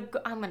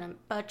I'm going to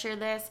butcher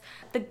this.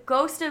 The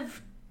Ghost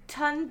of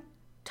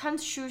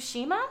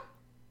Tsushima?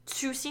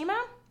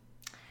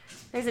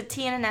 There's a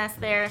T and an S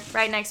there,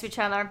 right next to each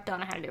other. Don't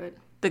know how to do it.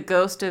 The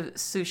Ghost of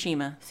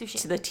Tsushima.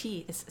 So the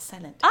T is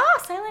silent.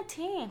 Ah, silent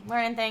T.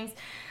 Learning things.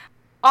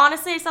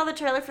 Honestly, I saw the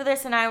trailer for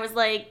this and I was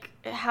like,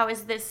 how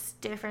is this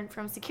different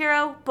from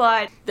Sekiro?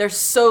 But... They're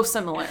so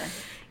similar.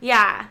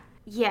 Yeah.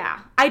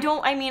 I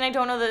don't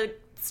know the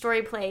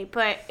story play,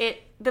 but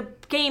the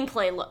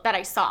gameplay that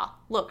I saw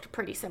looked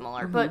pretty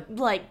similar. But,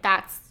 like,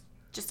 that's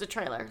just a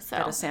trailer, so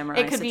a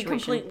samurai it could be situation.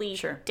 completely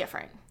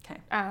different.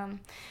 Okay.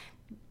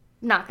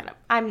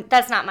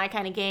 That's not my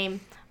kind of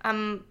game.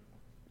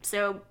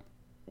 So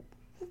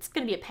it's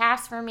gonna be a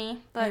pass for me.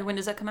 But hey, when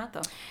does that come out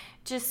though?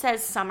 Just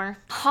says summer.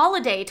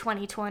 Holiday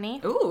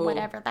 2020. Ooh.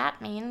 Whatever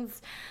that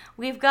means.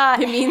 We've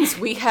got... It means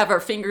we have our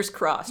fingers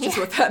crossed, is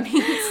what that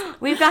means.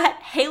 We've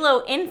got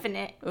Halo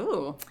Infinite.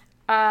 Ooh.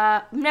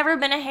 Never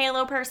been a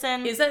Halo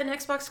person. Is that an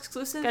Xbox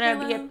exclusive?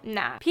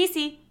 Nah.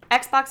 PC,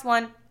 Xbox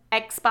One,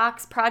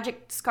 Xbox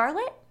Project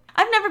Scarlet.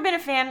 I've never been a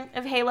fan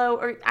of Halo,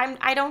 or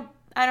I don't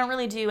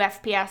really do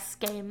FPS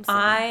games. So.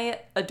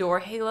 I adore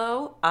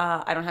Halo.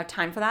 I don't have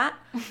time for that.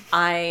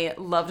 I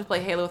love to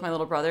play Halo with my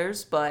little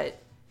brothers, but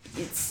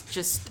it's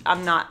just,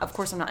 I'm not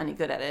any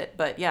good at it.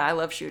 But yeah, I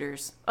love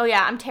shooters. Oh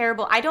yeah, I'm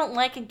terrible. I don't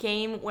like a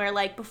game where,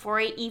 like, before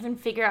I even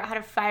figure out how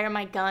to fire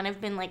my gun,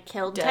 I've been, like,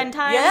 killed 10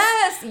 times.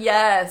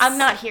 Yes. I'm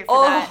not here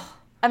for that.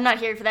 I'm not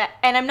here for that.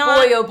 And I'm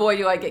not... Boy, oh boy,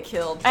 do I get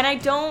killed. And I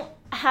don't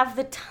have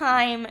the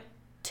time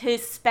to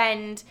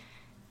spend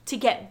to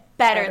get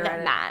better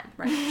than that.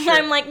 Right, sure.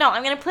 I'm like, no,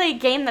 I'm going to play a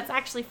game that's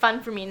actually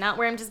fun for me, not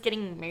where I'm just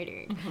getting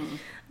murdered.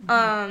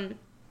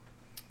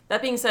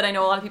 That being said, I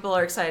know a lot of people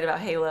are excited about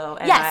Halo,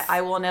 and yes.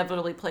 I will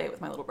inevitably play it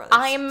with my little brothers.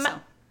 I'm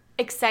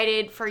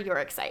excited for your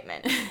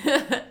excitement,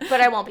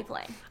 but I won't be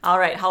playing. All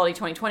right, holiday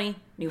 2020,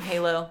 new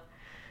Halo.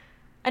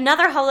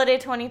 Another holiday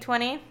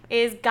 2020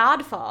 is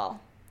Godfall.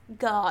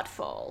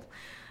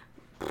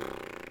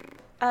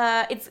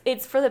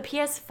 It's for the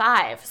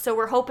PS5, so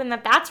we're hoping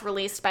that that's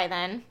released by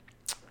then.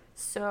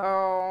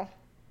 So,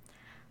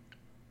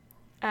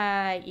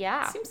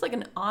 yeah. Seems like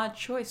an odd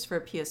choice for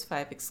a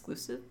PS5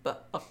 exclusive,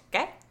 but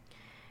okay.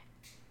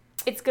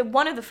 It's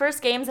one of the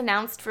first games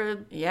announced for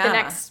the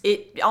next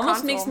It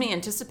almost console. makes me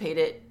anticipate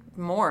it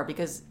more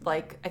because,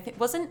 like, I think,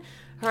 wasn't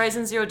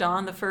Horizon Zero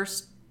Dawn the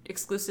first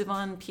exclusive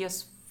on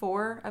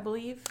PS4, I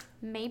believe?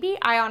 Maybe?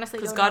 I honestly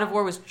don't know. Because God of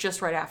War was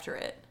just right after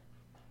it.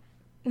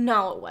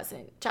 No, it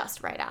wasn't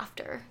just right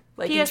after.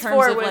 Like, PS4 in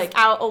terms of, was like,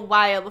 out a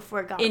while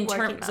before God of War in came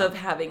terms out. of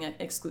having an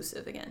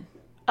exclusive again.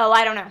 Oh,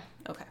 I don't know.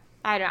 Okay.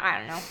 I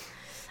don't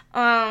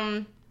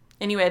know.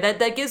 Anyway,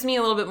 that gives me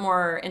a little bit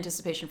more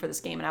anticipation for this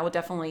game, and I will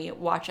definitely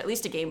watch at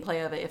least a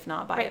gameplay of it, if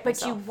not buy it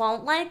myself. But you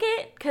won't like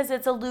it because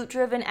it's a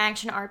loot-driven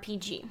action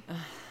RPG.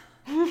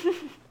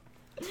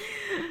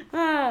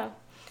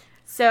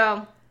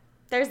 So,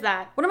 there's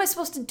that. What am I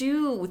supposed to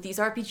do with these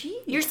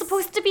RPGs? You're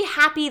supposed to be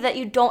happy that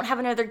you don't have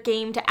another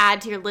game to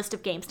add to your list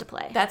of games to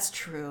play. That's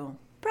true.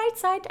 Bright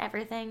side to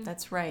everything.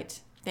 That's right.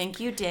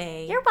 Thank you,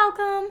 Day. You're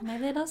welcome. My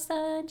little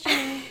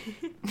sunshine.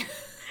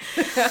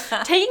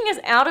 Taking us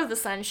out of the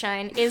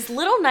sunshine is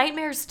Little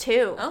Nightmares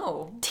 2.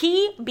 Oh.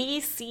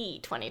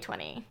 TBC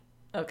 2020.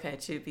 Okay,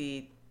 to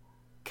be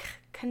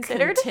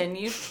considered?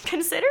 Continued?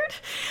 Considered?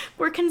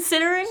 We're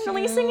considering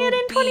releasing it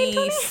in 2020?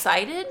 To be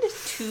cited?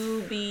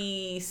 To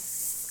be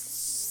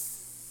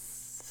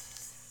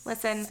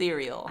Listen,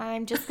 serial.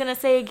 I'm just going to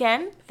say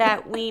again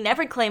that we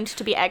never claimed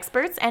to be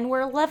experts, and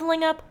we're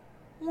leveling up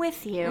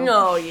with you.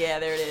 Oh, yeah,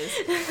 there it is.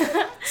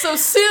 So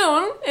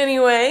soon,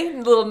 anyway,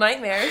 Little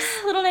Nightmares.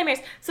 Little Nightmares.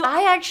 So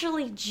I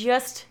actually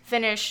just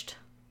finished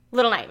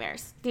Little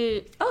Nightmares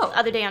the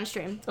other day on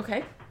stream.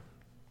 Okay.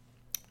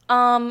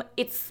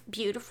 It's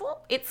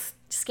beautiful. It's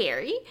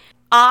scary.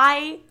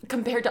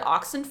 Compared to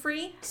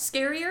Oxenfree,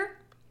 scarier?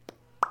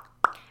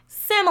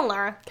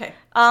 Similar. Okay.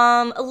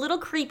 A little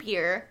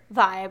creepier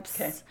vibes.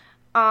 Okay.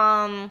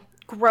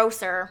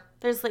 Grosser.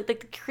 There's like the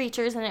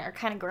creatures in it are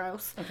kind of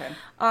gross. Okay.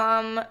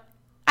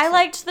 I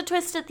liked the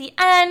twist at the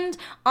end.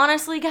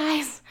 Honestly,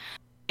 guys,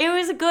 it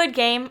was a good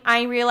game.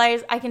 I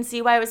realize I can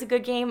see why it was a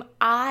good game.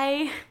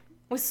 I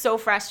was so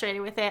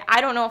frustrated with it.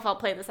 I don't know if I'll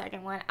play the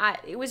second one.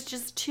 It was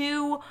just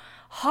too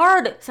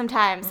hard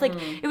sometimes. Like,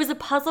 it was a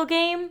puzzle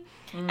game,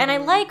 and I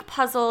like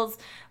puzzles,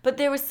 but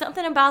there was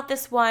something about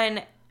this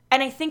one,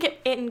 and I think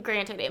and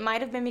granted, it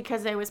might have been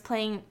because I was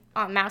playing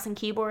on mouse and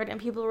keyboard, and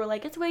people were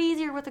like, it's way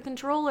easier with a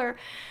controller.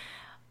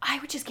 I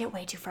would just get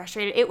way too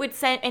frustrated.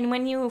 And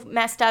when you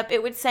messed up,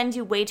 it would send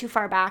you way too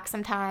far back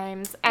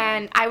sometimes.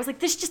 And I was like,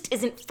 this just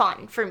isn't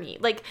fun for me.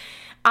 Like,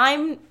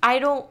 as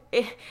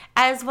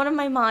one of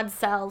my mod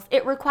cells,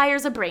 it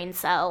requires a brain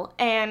cell.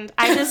 And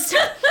I just,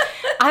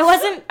 I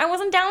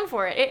wasn't down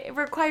for it. It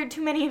required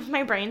too many of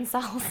my brain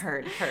cells.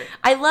 Heard.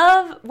 I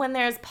love when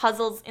there's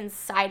puzzles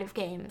inside of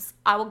games.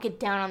 I will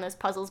get down on those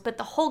puzzles. But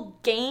the whole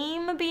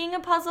game being a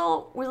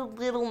puzzle was a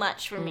little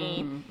much for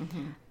me.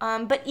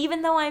 Mm-hmm. But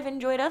even though I've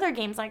enjoyed other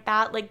games like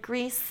that, like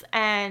Grease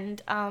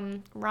and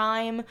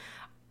Rhyme,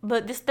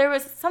 but there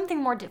was something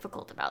more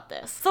difficult about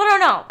this. So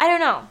I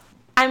don't know.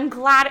 I'm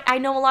glad. I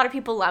know a lot of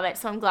people love it,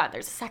 so I'm glad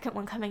there's a second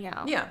one coming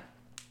out. Yeah.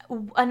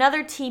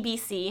 Another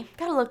TBC.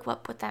 Gotta look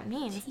up what that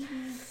means.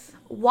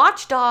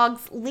 Watch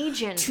Dogs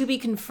Legion. To be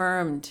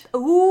confirmed.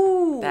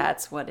 Ooh.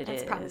 That's what it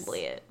is. That's probably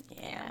it.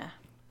 Yeah.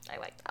 I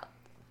like that.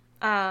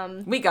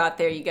 We got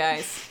there, you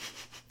guys.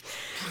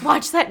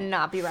 Watch that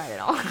not be right at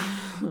all.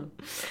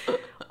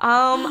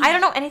 I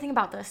don't know anything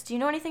about this. Do you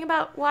know anything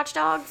about Watch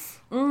Dogs?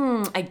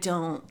 I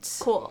don't.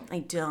 Cool. I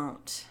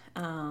don't.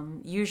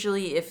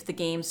 Usually if the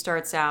game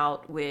starts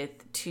out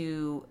with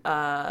two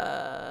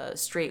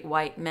straight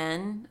white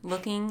men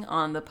looking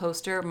on the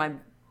poster, my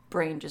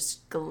brain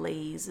just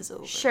glazes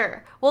over.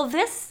 Sure. Well,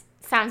 this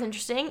sounds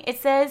interesting. It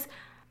says,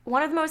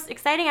 one of the most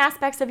exciting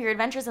aspects of your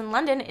adventures in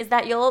London is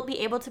that you'll be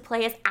able to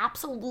play as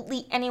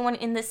absolutely anyone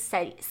in this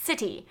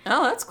city.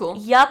 Oh, that's cool.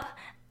 Yup.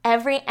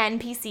 Every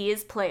NPC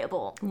is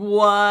playable.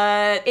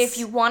 What? If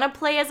you want to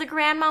play as a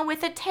grandma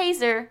with a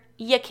taser,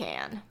 you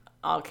can.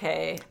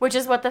 Okay. Which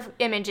is what the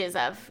image is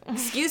of.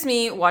 Excuse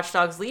me, Watch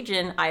Dogs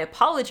Legion. I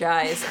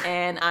apologize,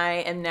 and I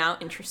am now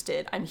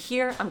interested. I'm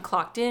here. I'm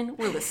clocked in.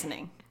 We're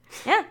listening.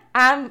 Yeah.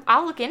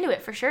 I'll look into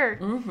it for sure.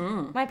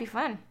 Mm-hmm. Might be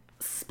fun.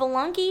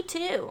 Spelunky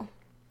 2.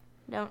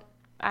 I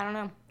don't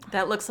know.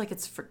 That looks like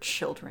it's for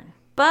children.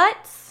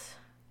 But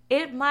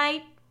it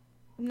might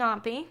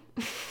not be.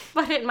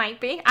 But it might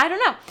be. I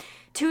don't know.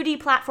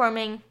 2D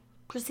platforming,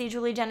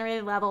 procedurally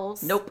generated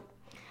levels. Nope.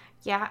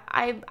 Yeah,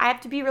 I have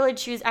to be really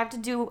I have to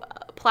do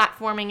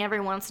platforming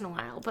every once in a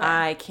while. But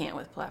I can't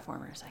with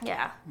platformers.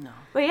 Yeah. No.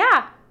 But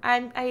yeah,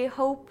 I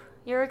hope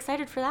you're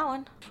excited for that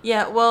one.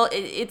 Yeah, well,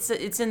 it's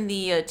in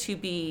the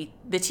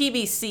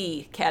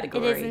TBC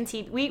category. It is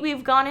in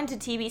we've gone into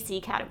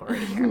TBC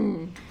category here.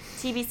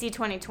 TBC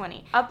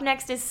 2020. Up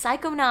next is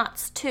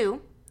Psychonauts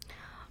 2.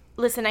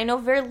 Listen, I know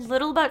very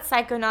little about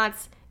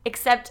Psychonauts,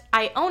 except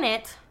I own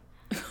it.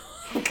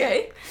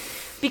 Okay.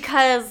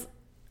 Because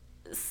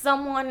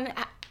someone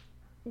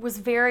was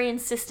very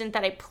insistent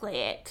that I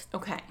play it.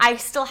 Okay. I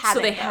still have it.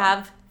 So they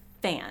have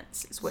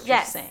fans, is what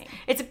you're saying.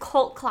 It's a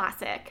cult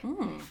classic.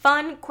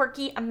 Fun,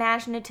 quirky,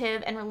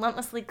 imaginative, and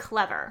relentlessly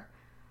clever.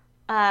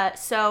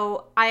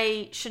 So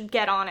I should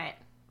get on it,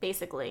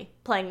 basically,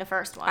 playing the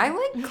first one. I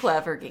like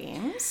clever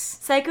games.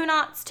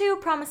 Psychonauts 2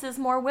 promises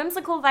more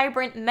whimsical,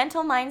 vibrant,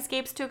 mental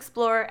mindscapes to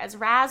explore as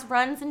Raz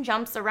runs and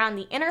jumps around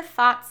the inner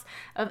thoughts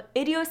of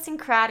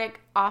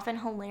idiosyncratic, often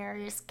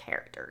hilarious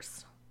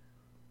characters.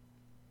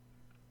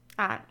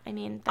 That's what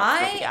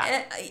we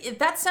got.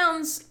 That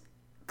sounds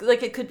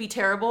like it could be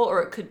terrible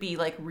or it could be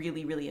like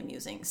really, really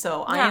amusing.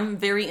 So I am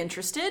very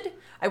interested.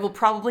 I will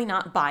probably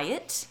not buy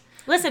it.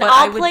 Listen,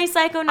 I'll play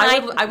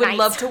Psychonauts. I would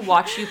love to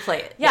watch you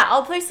play it. Yeah,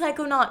 I'll play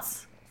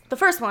Psychonauts, the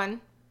first one,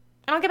 and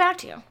I'll get back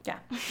to you. Yeah,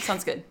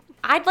 sounds good.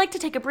 I'd like to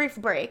take a brief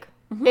break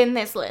in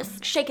this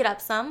list. Shake it up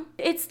some.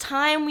 It's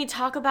time we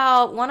talk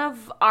about one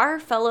of our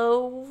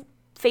fellow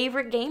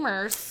favorite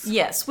gamers.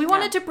 Yes, we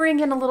wanted to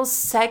bring in a little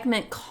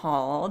segment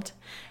called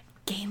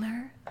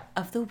Gamer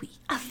of the Week.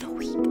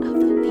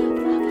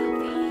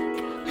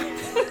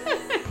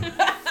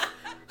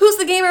 Who's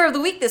the Gamer of the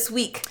Week this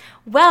week?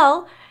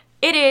 Well,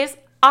 it is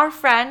our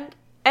friend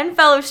and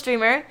fellow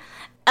streamer,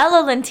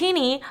 Ella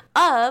Lentini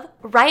of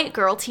Riot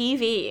Girl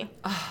TV.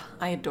 Oh,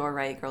 I adore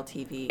Riot Girl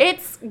TV.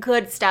 It's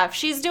good stuff.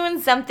 She's doing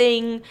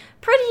something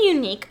pretty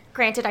unique.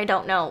 Granted, I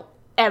don't know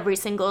every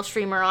single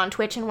streamer on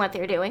Twitch and what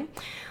they're doing.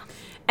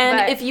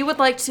 And if you would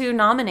like to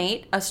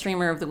nominate a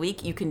Streamer of the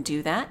Week, you can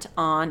do that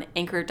on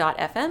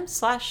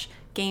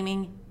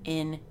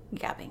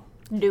anchor.fm/gamingingabbing.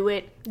 Do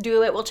it.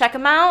 We'll check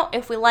them out.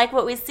 If we like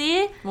what we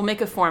see, We'll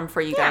make a form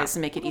for you guys to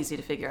make it easy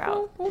to figure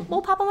out.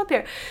 we'll pop them up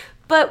here.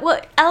 But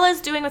what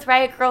Ella's doing with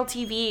Riot Girl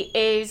TV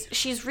is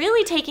she's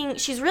really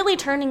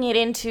turning it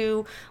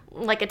into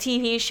like a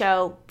TV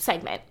show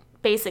segment,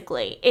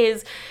 basically.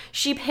 Is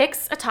she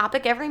picks a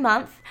topic every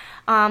month.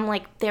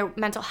 Like their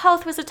mental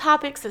health was a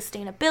topic,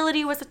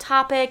 sustainability was a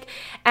topic,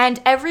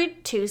 and every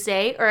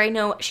Tuesday, or I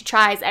know she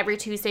tries every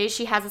Tuesday,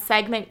 she has a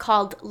segment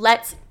called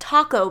Let's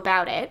Taco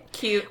About It.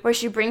 Cute. Where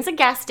she brings a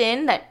guest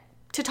in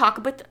to talk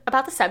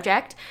about the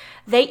subject.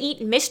 They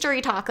eat mystery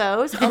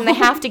tacos, and they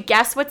have to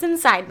guess what's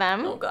inside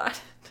them. Oh, God.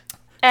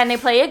 And they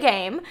play a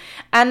game,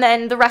 and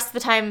then the rest of the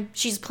time,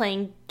 she's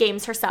playing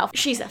games herself.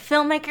 She's a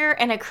filmmaker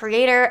and a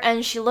creator,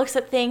 and she looks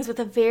at things with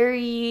a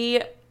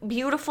very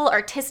beautiful,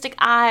 artistic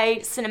eye,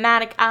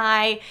 cinematic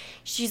eye.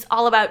 She's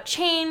all about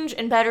change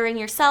and bettering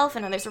yourself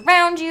and others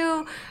around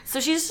you. So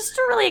she's just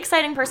a really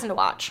exciting person to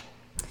watch.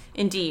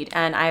 Indeed,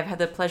 and I've had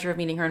the pleasure of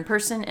meeting her in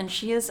person, and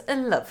she is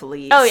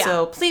lovely. Oh, yeah.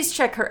 So please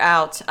check her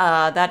out.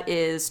 That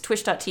is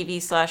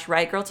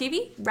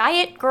twitch.tv/RiotGirlTV.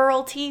 Riot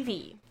Girl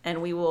TV.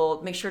 And we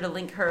will make sure to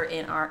link her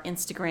in our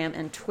Instagram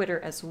and Twitter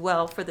as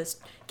well for this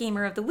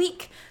Gamer of the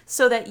Week,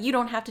 so that you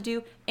don't have to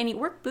do any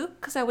work, boo,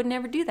 because I would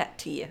never do that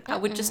to you. I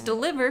would just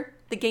deliver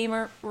the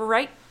gamer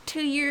right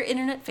to your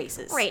internet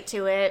faces. Right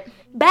to it.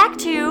 Back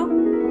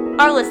to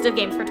our list of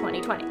games for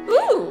 2020.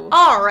 Ooh!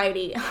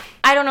 Alrighty.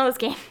 I don't know this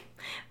game.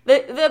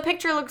 The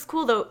picture looks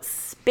cool though.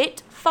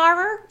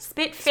 Spitfarer?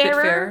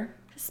 Spitfarer.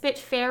 Spit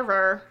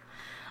further.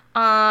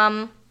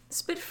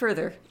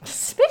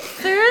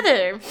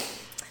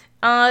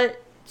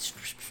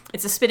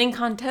 It's a spitting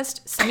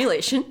contest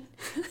simulation.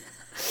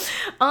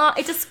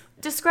 It just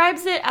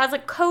describes it as a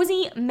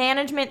cozy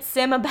management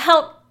sim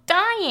about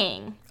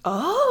dying.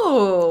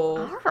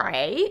 Oh! All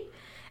right.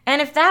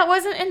 And if that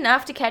wasn't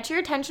enough to catch your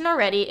attention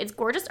already, its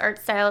gorgeous art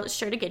style is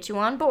sure to get you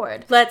on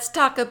board. Let's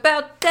talk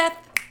about death.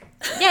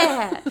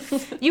 Yeah.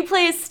 You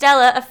play as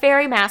Stella, a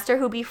fairy master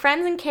who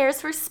befriends and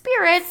cares for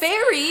spirits.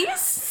 Fairies?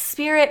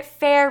 Spirit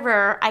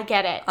farer, I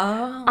get it.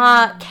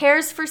 Oh.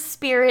 Cares for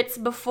spirits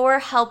before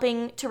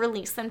helping to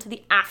release them to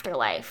the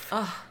afterlife.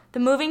 Oh. The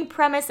moving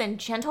premise and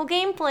gentle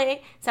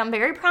gameplay sound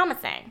very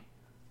promising.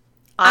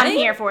 I'm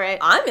here for it.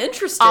 I'm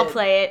interested. I'll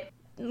play it.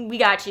 We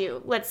got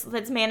you.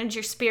 Let's manage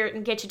your spirit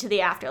and get you to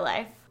the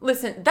afterlife.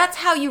 Listen, that's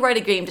how you write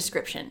a game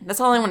description. That's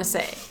all I want to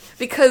say.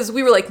 Because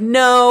we were like,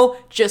 no,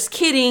 just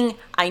kidding.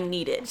 I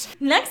need it.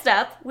 Next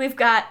up, we've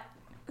got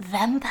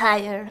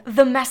Vampire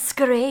the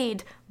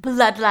Masquerade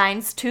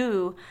Bloodlines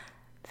 2.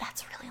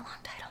 That's a really long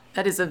title.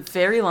 That is a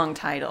very long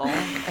title.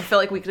 I feel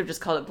like we could have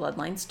just called it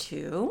Bloodlines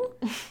 2.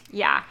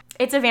 Yeah,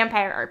 it's a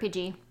vampire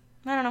RPG.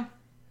 I don't know.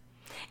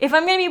 If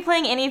I'm going to be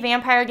playing any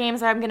vampire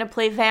games, I'm going to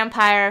play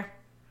Vampire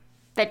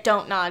that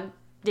Don't Nod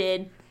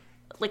did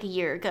like a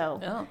year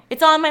ago. Oh.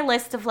 It's on my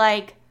list of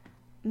like,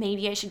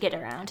 maybe I should get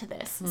around to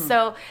this.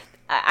 So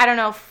I don't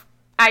know if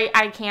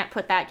I can't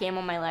put that game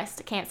on my list.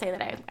 I can't say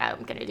that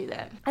I'm going to do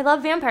that. I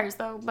love vampires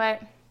though,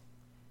 but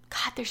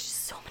God, there's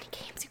just so many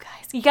games, you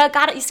guys. You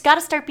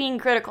gotta start being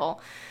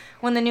critical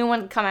when the new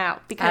one come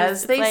out,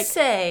 because As they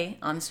say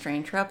on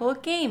Strange Rebel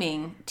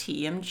Gaming,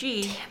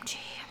 TMG.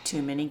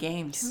 Too many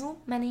games. Too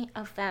many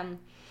of them.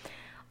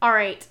 All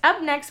right,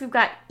 up next we've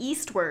got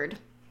Eastward.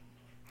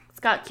 It's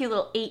got a cute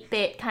little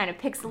 8-bit kind of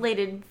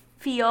pixelated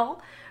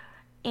feel,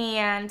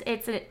 and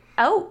it's a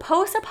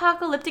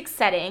post-apocalyptic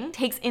setting.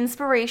 Takes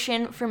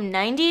inspiration from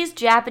 90s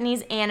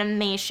Japanese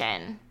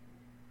animation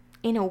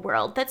in a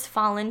world that's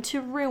fallen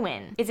to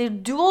ruin. It's a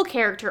dual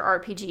character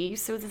RPG,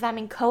 so does that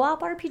mean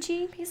co-op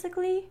RPG,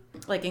 basically?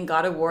 Like in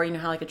God of War, you know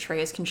how like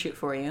Atreus can shoot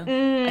for you? I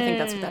think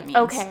that's what that means.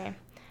 Okay.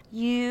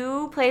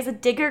 You play as a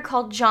digger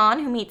called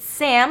John who meets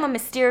Sam, a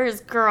mysterious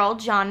girl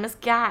John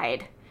must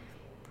guide.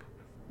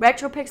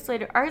 Retro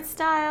pixelated art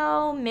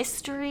style,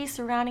 mystery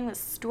surrounding the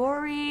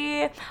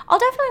story. I'll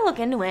definitely look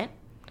into it.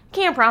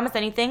 Can't promise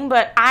anything,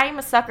 but I'm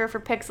a sucker for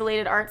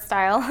pixelated art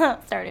style.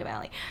 Stardew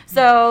Valley.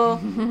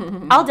 So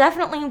I'll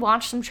definitely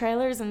watch some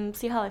trailers and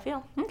see how I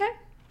feel. Okay.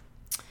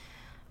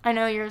 I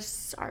know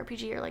yours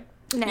RPG are like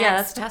next. Yeah,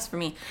 that's a task for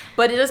me.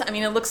 But it is, I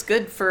mean, it looks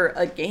good for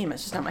a game.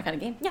 It's just not my kind of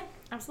game. Yeah,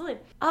 absolutely.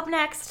 Up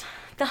next,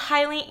 the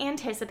highly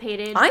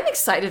anticipated. I'm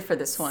excited for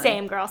this one.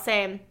 Same, girl,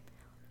 same.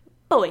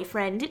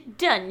 Boyfriend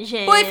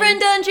Dungeon. Boyfriend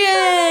Dungeon!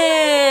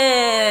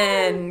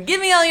 Give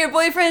me all your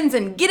boyfriends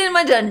and get in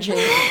my dungeon.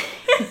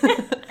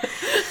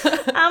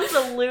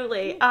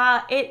 Absolutely.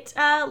 It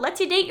lets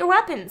you date your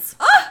weapons.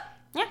 Ah!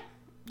 Yeah.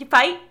 You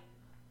fight.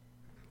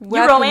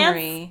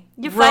 Weaponry.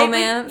 You romance. You fight.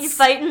 Romance. You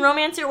fight and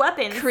romance your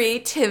weapons.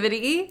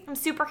 Creativity. I'm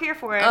super here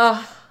for it.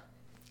 Ugh.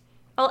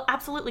 I'll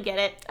absolutely get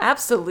it.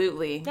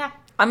 Absolutely. Yeah.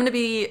 I'm going to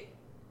be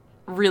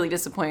really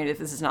disappointed if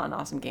this is not an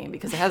awesome game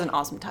because it has an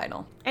awesome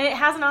title. And it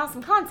has an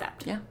awesome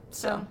concept. Yeah.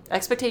 So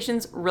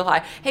expectations real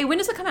high. Hey, when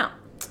does it come out?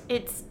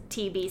 It's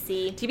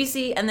TBC.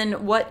 TBC, and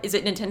then what? Is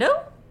it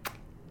Nintendo?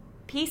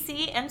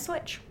 PC and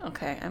Switch.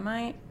 Okay, I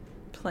might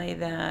play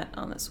that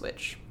on the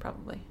Switch,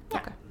 probably. Yeah.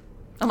 Okay.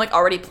 I'm like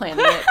already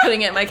planning it,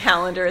 putting it in my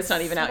calendar. It's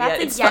not even out yet.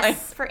 That's It's a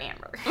yes fine. for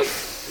Amber.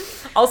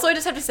 Also, I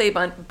just have to say,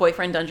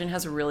 Boyfriend Dungeon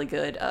has really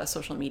good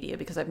social media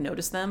because I've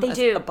noticed them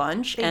a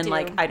bunch. They and, do.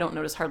 like, I don't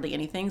notice hardly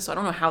anything. So I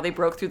don't know how they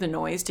broke through the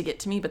noise to get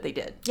to me, but they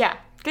did. Yeah.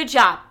 Good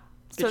job,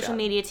 Good social job.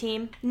 media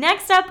team.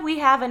 Next up, we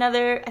have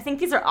another, I think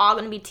these are all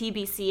going to be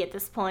TBC at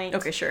this point.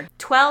 Okay, sure.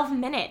 12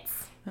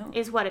 Minutes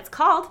is what it's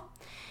called.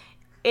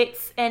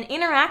 It's an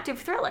interactive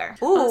thriller.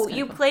 Oh, Ooh,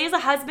 you fun. play as a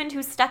husband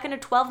who's stuck in a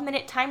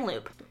 12-minute time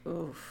loop.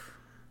 Oof.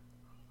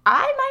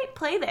 I might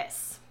play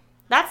this.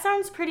 That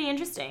sounds pretty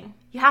interesting.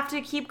 You have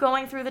to keep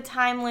going through the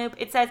time loop.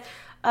 It says,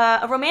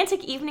 a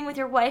romantic evening with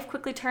your wife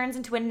quickly turns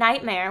into a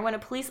nightmare when a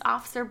police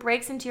officer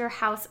breaks into your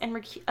house and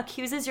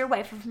accuses your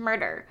wife of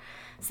murder.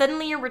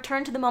 Suddenly, you're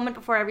returned to the moment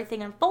before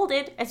everything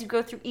unfolded. As you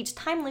go through each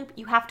time loop,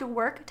 you have to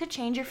work to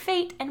change your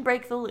fate and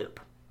break the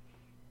loop.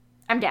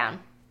 I'm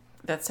down.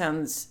 That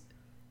sounds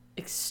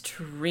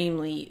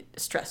extremely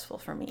stressful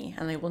for me,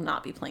 and I will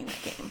not be playing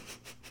that game.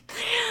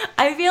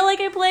 I feel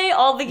like I play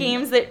all the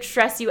games that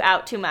stress you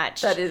out too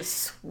much. That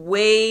is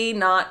way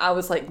not. I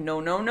was like, no.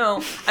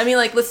 I mean,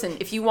 like, listen,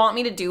 if you want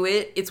me to do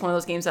it, it's one of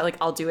those games that, like,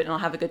 I'll do it and I'll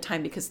have a good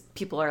time because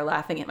people are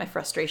laughing at my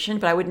frustration,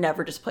 but I would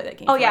never just play that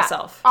game for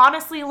myself.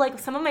 Honestly, like,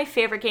 some of my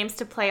favorite games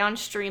to play on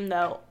stream,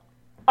 though,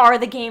 are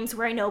the games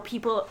where I know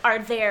people are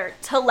there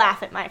to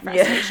laugh at my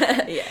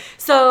frustration. Yeah.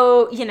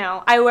 So, you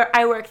know, I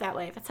work that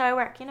way. That's how I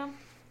work, you know?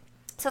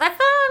 So that's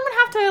I'm gonna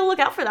have to look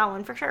out for that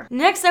one for sure.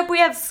 Next up, we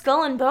have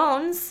Skull and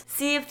Bones.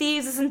 Sea of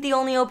Thieves isn't the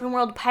only open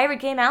world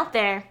pirate game out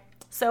there.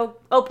 So,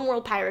 open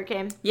world pirate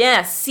game.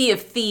 Yeah, Sea of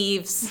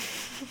Thieves.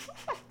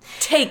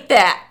 Take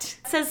that.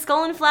 It says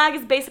Skull and Flag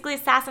is basically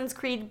Assassin's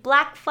Creed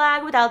Black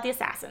Flag without the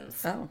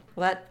assassins. Oh,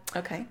 well,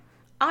 okay.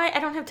 I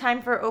don't have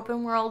time for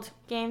open world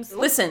games.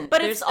 Listen,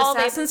 but there's it's all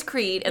Assassin's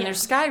Creed and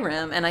there's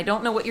Skyrim, and I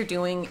don't know what you're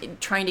doing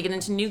trying to get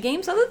into new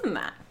games other than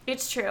that.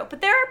 It's true.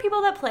 But there are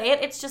people that play it.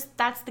 It's just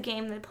that's the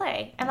game they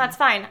play. And that's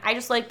fine. I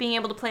just like being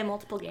able to play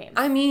multiple games.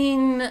 I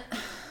mean,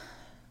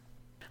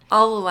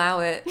 I'll allow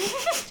it.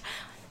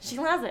 She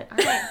allows it. All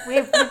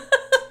right.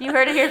 You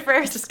heard it here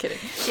first. Just kidding.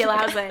 She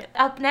allows it.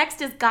 Up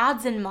next is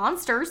Gods and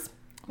Monsters,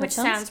 which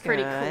sounds sounds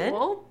pretty good.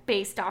 cool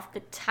based off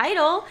the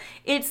title.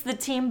 It's the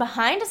team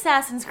behind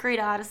Assassin's Creed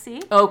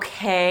Odyssey.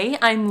 Okay,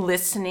 I'm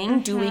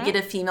listening. Do we get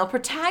a female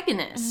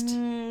protagonist?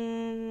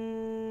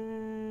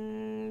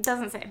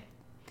 Doesn't say.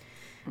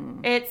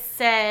 It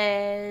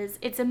says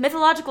it's a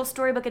mythological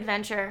storybook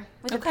adventure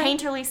with a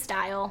painterly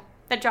style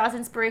that draws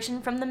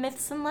inspiration from the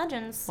myths and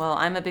legends. Well,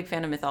 I'm a big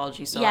fan of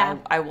mythology, so Yeah.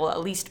 I will at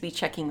least be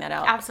checking that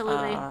out.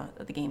 Absolutely.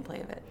 The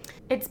gameplay of it.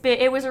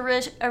 It was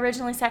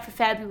originally set for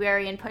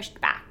February and pushed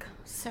back,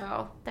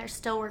 so they're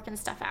still working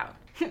stuff out.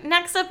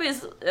 Next up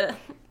is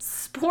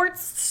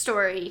Sports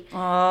Story.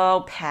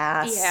 Oh,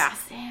 pass. Yeah,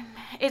 same.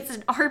 It's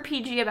an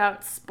RPG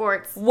about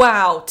sports.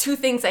 Wow, two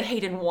things I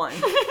hate in one.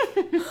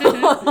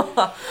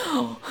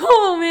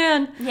 Oh,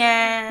 man.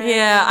 Yeah.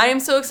 Yeah, I am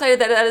so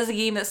excited that that is a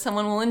game that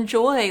someone will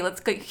enjoy.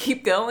 Let's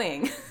keep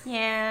going.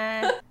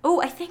 Yeah.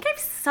 Oh, I think I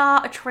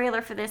saw a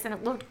trailer for this and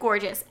it looked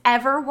gorgeous.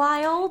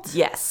 Everwild?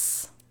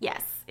 Yes.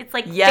 Yes. It's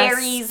like Yes.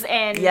 berries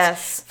and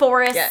Yes.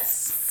 forests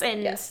Yes.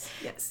 and Yes.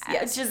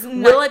 it's just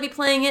Will I be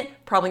playing it?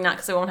 Probably not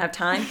because I won't have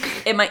time.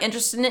 Am I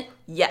interested in it?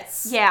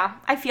 Yes. yeah,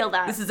 I feel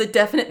that. This is a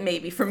definite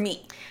maybe for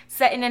me.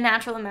 Set in a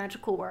natural and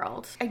magical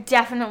world. I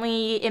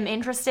definitely am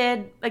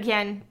interested.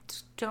 Again,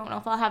 don't know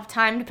if I'll have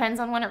time. Depends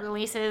on when it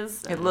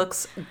releases. It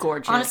looks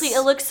gorgeous. Honestly,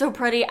 it looks so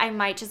pretty. I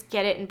might just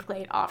get it and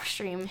play it off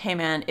stream. Hey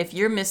man, if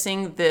you're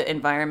missing the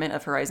environment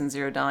of Horizon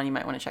Zero Dawn, you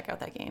might want to check out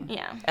that game.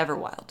 Yeah.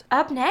 Everwild.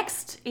 Up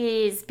next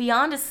is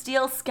Beyond a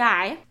Steel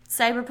Sky.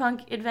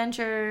 Cyberpunk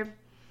adventure.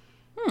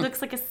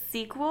 Looks like a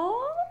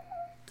sequel.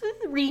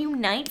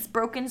 Reunites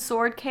Broken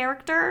Sword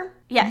character.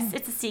 Yes,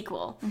 it's a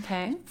sequel.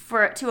 Okay.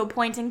 To a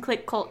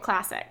point-and-click cult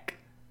classic.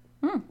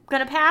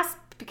 Gonna pass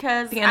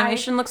because The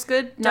animation looks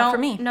good. don't Not for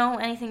me. know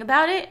anything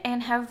about it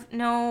and have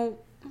no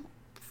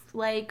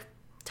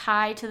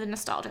tie to the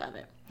nostalgia of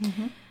it.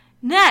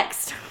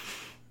 Next,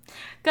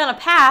 gonna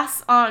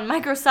pass on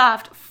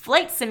Microsoft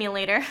Flight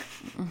Simulator,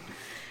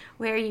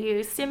 where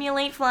you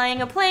simulate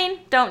flying a plane.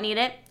 Don't need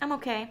it. I'm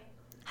okay.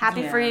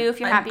 Happy for you if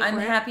you're happy for I'm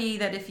it. happy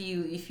that if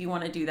you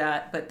want to do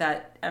that, but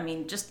that, I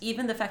mean, just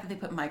even the fact that they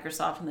put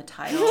Microsoft in the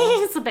title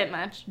It's a bit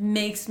much.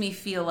 makes me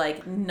feel like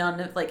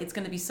it's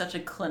going to be such a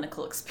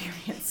clinical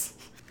experience.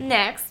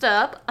 Next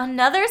up,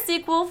 another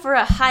sequel for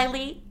a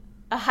highly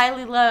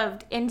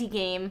loved indie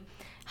game,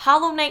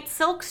 Hollow Knight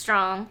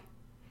Silksong.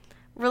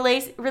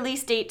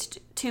 Release date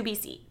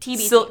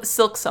TBC.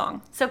 Silk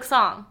Song.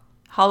 Silksong.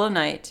 Hollow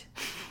Knight.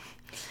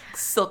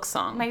 Silk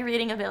Song. My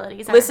reading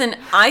abilities are... Listen,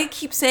 I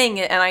keep saying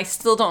it, and I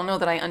still don't know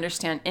that I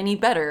understand any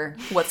better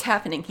what's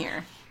happening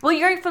here. Well,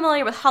 you're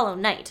familiar with Hollow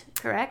Knight,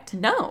 correct?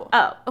 No.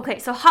 Oh, okay.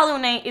 So Hollow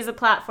Knight is a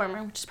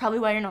platformer, which is probably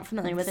why you're not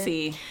familiar with it.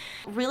 See.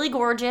 Really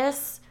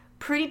gorgeous,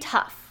 pretty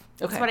tough.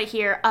 That's Okay. what I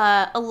hear.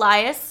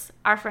 Elias,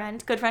 our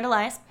friend, good friend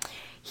Elias,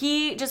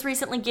 he just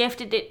recently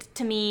gifted it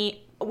to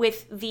me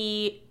with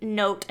the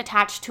note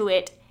attached to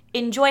it,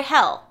 enjoy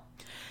hell.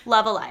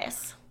 Love,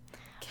 Elias.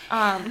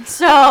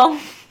 So...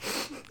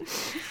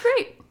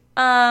 Great.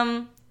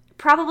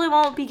 probably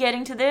won't be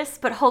getting to this,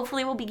 but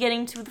hopefully we'll be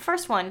getting to the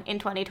first one in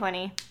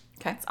 2020.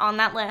 Okay. It's on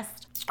that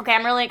list. Okay,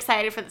 I'm really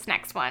excited for this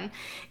next one.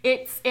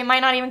 It might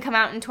not even come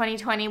out in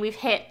 2020. We've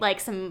hit like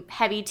some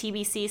heavy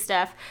TBC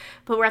stuff,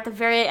 but we're at the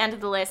very end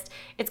of the list.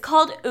 It's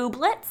called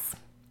Ooblets,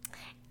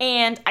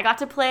 and I got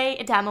to play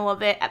a demo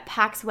of it at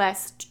PAX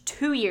West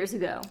 2 years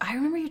ago. I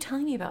remember you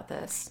telling me about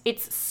this.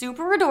 It's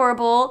super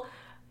adorable.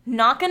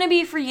 Not gonna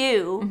be for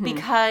you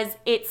because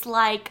it's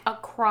like a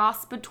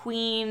cross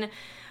between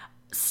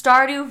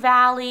Stardew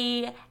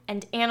Valley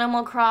and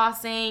Animal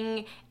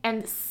Crossing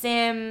and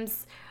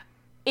Sims.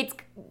 They're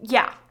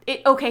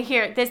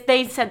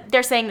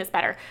saying this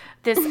better.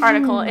 This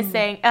article is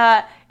saying,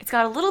 it's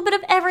got a little bit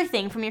of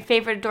everything from your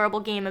favorite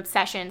adorable game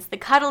obsessions, the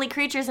cuddly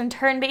creatures and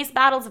turn-based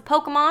battles of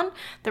Pokemon,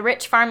 the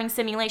rich farming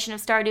simulation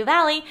of Stardew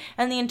Valley,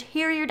 and the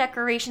interior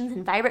decorations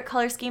and vibrant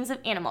color schemes of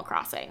Animal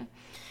Crossing.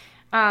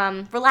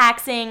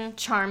 Relaxing,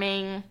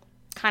 charming,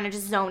 kind of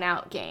just zone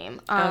out game.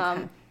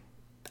 Okay.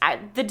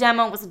 The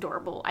demo was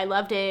adorable. I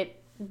loved it.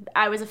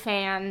 I was a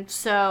fan,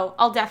 so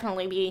I'll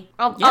definitely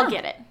I'll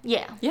get it.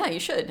 Yeah. Yeah,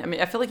 you should. I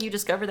mean, I feel like you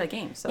discovered that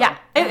game. So yeah.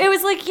 It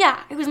was like,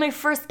 it was my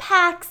first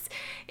PAX.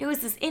 It was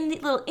this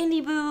little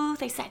indie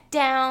booth. I sat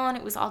down.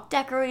 It was all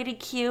decorated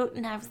cute,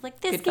 and I was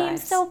like, this Good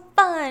game's vibes. so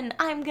fun.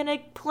 I'm going to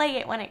play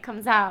it when it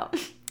comes out.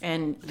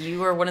 And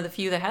you are one of the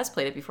few that has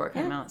played it before it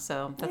came out,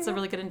 so that's a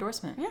really good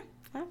endorsement. Yeah.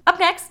 Up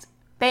next,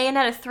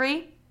 Bayonetta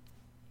 3.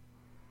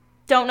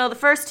 Don't know the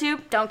first two.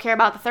 Don't care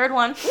about the third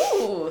one.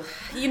 Ooh,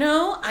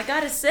 I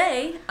gotta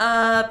say,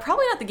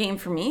 probably not the game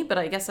for me, but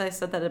I guess I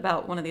said that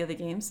about one of the other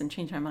games and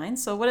changed my mind.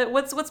 So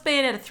what's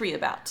Bayonetta 3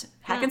 about?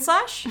 Hack and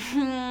slash?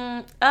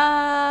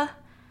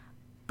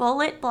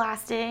 Bullet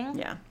blasting.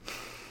 Yeah.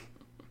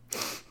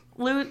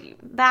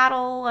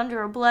 Battle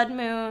under a blood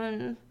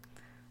moon.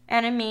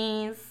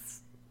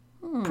 Enemies.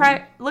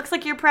 Looks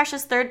like your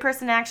precious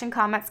third-person action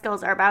combat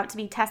skills are about to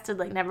be tested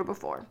like never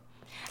before.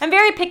 I'm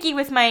very picky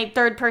with my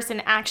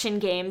third-person action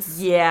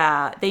games.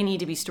 Yeah, they need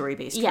to be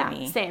story-based for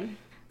me. Yeah, same.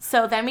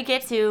 So then we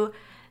get to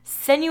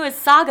Senua's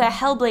Saga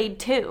Hellblade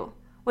 2,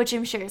 which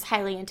I'm sure is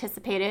highly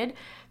anticipated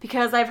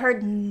because I've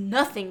heard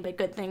nothing but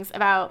good things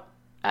about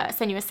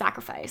Senua's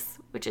Sacrifice,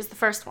 which is the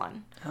first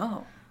one.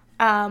 Oh.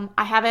 I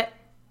have it.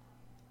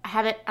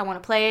 I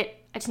want to play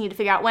it. I just need to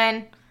figure out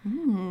when.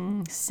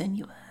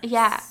 Senua's.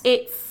 Yeah,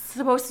 it's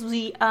supposed to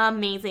be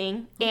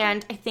amazing.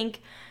 And I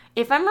think,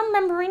 if I'm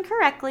remembering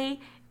correctly,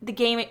 the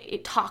game,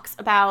 it talks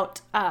about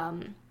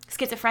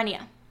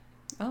schizophrenia.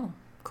 Oh,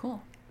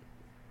 cool.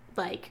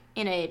 Like,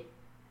 in a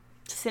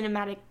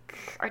cinematic,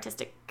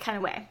 artistic kind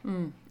of way.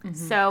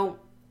 So,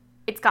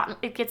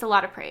 it gets a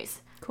lot of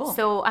praise. Cool.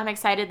 So, I'm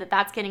excited that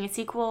that's getting a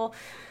sequel.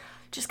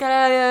 Just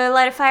gotta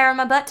light a fire on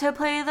my butt to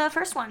play the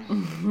first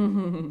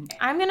one.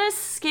 I'm gonna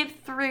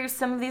skip through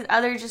some of these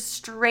other just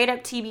straight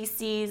up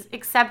TBCs,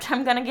 except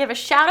I'm gonna give a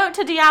shout out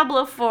to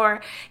Diablo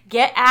 4.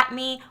 Get at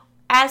me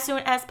as soon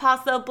as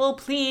possible,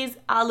 please.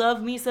 I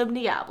love me some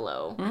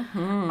Diablo.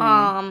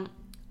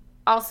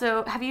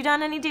 Also, have you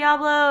done any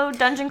Diablo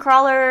dungeon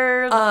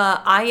crawler?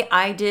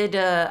 I did.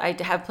 I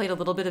have played a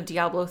little bit of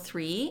Diablo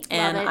 3,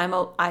 and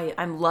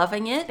I'm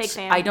loving it. Big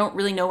fan. I don't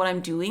really know what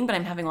I'm doing, but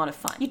I'm having a lot of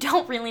fun. You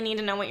don't really need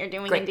to know what you're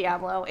doing Great. in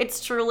Diablo.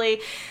 It's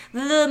truly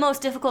the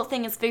most difficult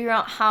thing is figure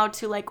out how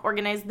to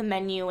organize the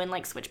menu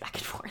and switch back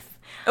and forth.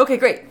 Okay,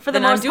 great. For the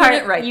then most I'm doing part,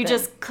 it right. you then.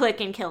 just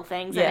click and kill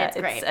things, yeah, and it's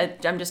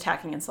great. I'm just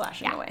hacking and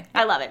slashing away.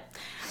 I love it.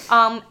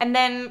 And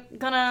then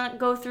gonna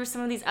go through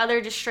some of these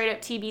other just straight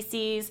up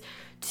TBCs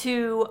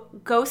to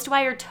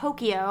Ghostwire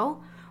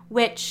Tokyo,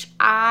 which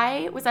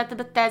I was at the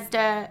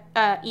Bethesda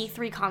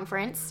E3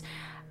 conference.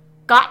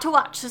 Got to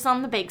watch this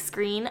on the big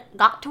screen.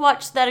 Got to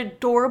watch that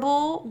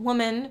adorable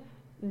woman,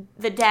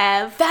 the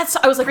dev. I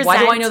was like, present. why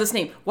do I know this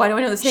name? Why do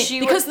I know this name?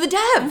 Because the dev.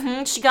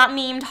 Mm-hmm, she got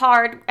memed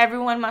hard.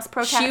 Everyone must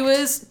protect. She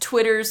was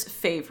Twitter's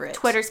favorite.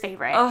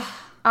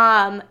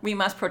 We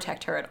must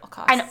protect her at all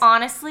costs. And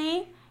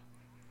honestly,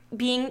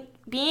 being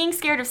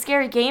scared of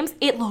scary games,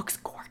 it looks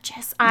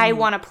gorgeous. I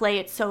want to play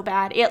it so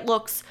bad. It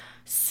looks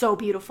so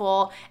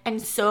beautiful and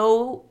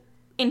so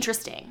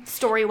interesting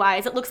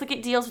story-wise. It looks like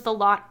it deals with a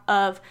lot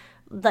of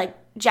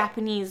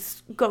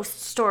Japanese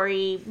ghost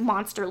story,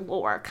 monster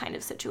lore kind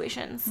of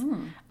situations.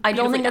 I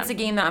don't think that's a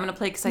game that I'm going to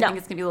play because I think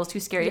it's going to be a little too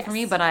scary Yes. for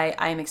me, but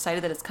I'm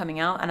excited that it's coming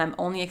out, and I'm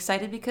only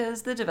excited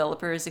because the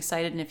developer is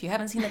excited, and if you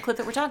haven't seen the clip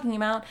that we're talking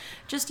about,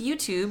 just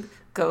YouTube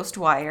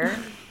Ghostwire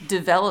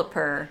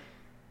developer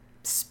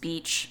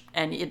speech,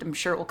 and I'm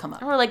sure it will come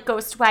up. Or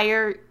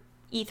Ghostwire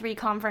E3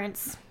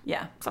 conference.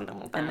 Yeah. Something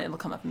like that. And it'll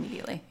come up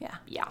immediately. Yeah.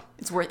 Yeah.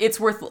 It's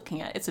worth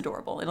looking at. It's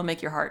adorable. It'll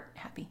make your heart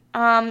happy.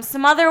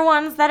 Some other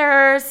ones that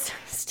are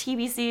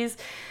TBCs,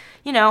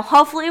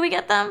 hopefully we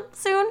get them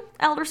soon.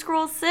 Elder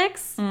Scrolls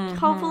 6,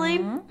 hopefully.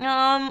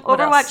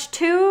 Overwatch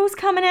 2's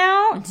coming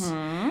out.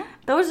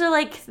 Those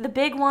are the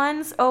big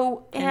ones.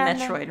 Oh, and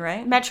Metroid,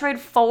 right? Metroid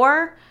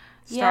 4.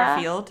 Starfield.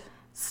 Yeah.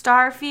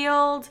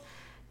 Starfield.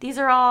 These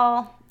are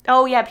all...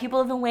 Oh, yeah, people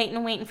have been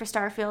waiting for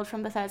Starfield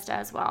from Bethesda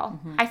as well.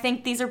 I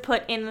think these are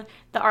put in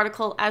the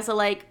article as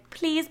a,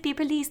 please be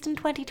released in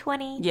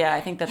 2020. Yeah, I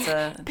think that's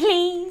a...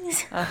 Please.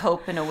 things. A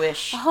hope and a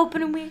wish. A hope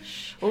and a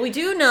wish. Well, we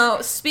do know,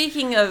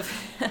 speaking of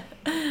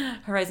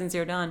Horizon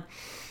Zero Dawn,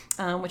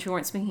 which we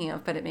weren't speaking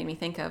of, but it made me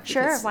think of.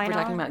 Sure, why we're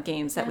not? talking about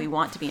games that we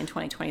want to be in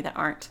 2020 that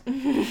aren't.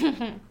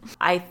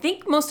 I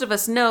think most of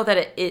us know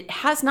that it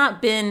has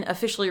not been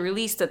officially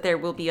released that there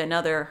will be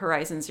another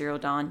Horizon Zero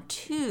Dawn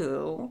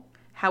 2.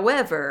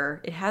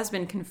 However, it has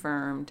been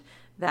confirmed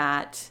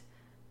that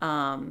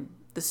the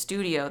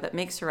studio that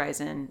makes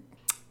Horizon,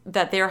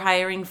 that they're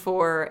hiring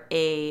for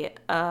a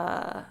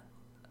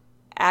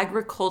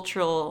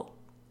agricultural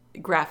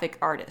graphic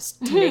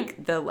artist to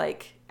make the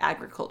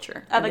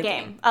agriculture Of a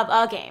game. Of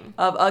a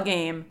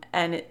game.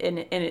 And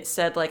it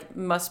said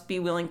must be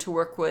willing to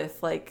work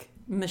with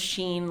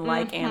machine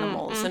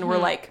animals, and we're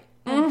like,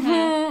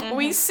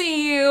 we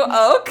see you,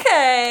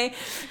 okay,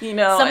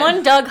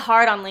 Someone dug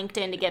hard on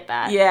LinkedIn to get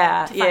that.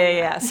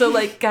 Yeah. So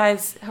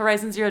guys,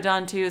 Horizon Zero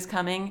Dawn 2 is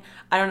coming.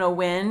 I don't know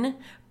when,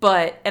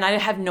 and I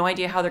have no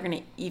idea how they're going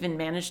to even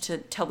manage to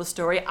tell the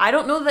story. I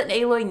don't know that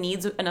Aloy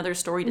needs another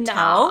story to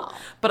tell,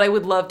 but I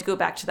would love to go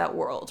back to that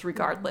world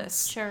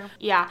regardless. Sure.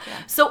 Yeah.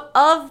 So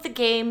of the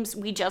games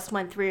we just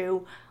went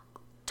through,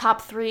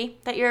 top 3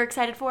 that you're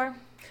excited for?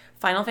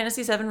 Final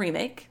Fantasy VII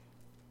Remake,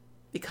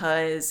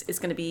 because it's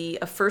going to be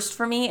a first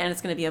for me, and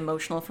it's going to be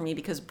emotional for me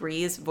because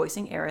Bree is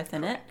voicing Aerith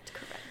in it.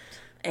 Correct.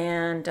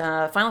 And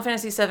Final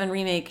Fantasy VII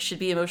Remake should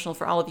be emotional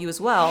for all of you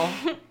as well.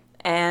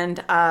 And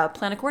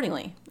plan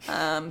accordingly.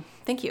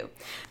 Thank you.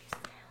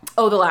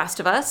 Oh, The Last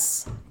of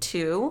Us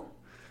 2,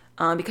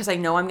 because I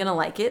know I'm going to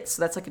like it.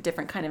 So that's a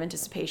different kind of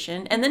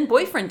anticipation. And then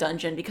Boyfriend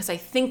Dungeon, because I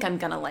think I'm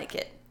going to like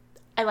it.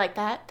 I like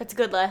that. That's a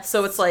good list.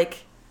 So it's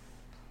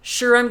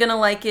sure, I'm going to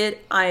like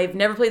it. I've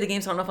never played the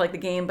game, so I don't know if I like the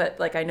game. But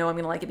I know I'm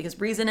going to like it because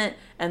Bree's in it.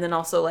 And then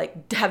also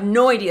have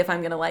no idea if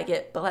I'm going to like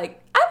it. But I have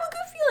a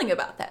good feeling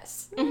about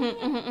this.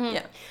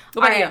 Yeah.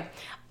 What about you?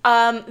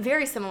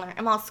 Very similar.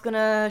 I'm also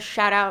gonna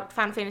shout out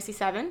Final Fantasy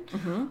VII.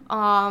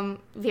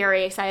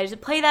 Very excited to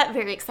play that.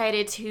 Very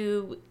excited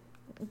to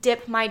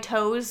dip my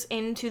toes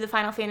into the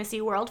Final Fantasy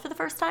world for the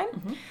first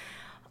time.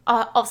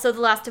 Also,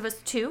 The Last of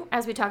Us 2,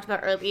 as we talked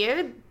about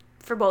earlier.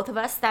 For both of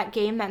us, that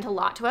game meant a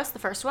lot to us, the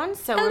first one.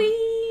 So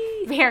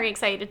we're very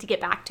excited to get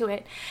back to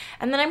it.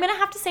 And then I'm gonna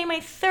have to say my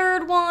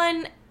third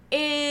one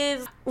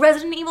is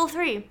Resident Evil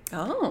 3.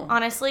 Oh.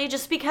 Honestly,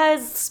 just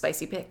because...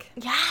 Spicy pick.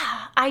 Yeah,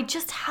 I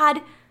just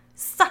had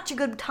such a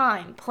good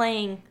time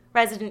playing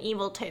Resident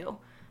Evil 2.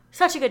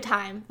 Such a good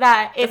time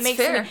that it makes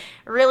me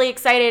really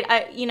excited.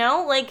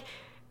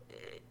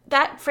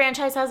 That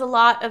franchise has a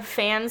lot of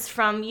fans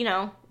from,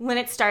 when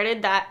it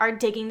started that are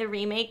digging the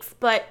remakes,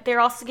 but they're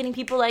also getting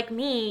people like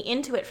me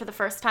into it for the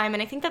first time.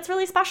 And I think that's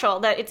really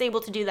special that it's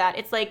able to do that.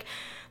 It's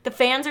the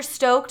fans are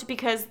stoked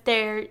because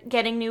they're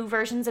getting new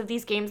versions of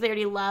these games they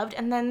already loved.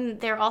 And then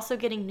they're also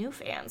getting new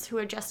fans who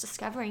are just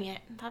discovering it.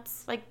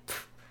 That's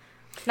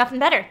nothing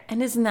better.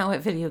 And isn't that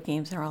what video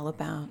games are all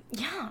about?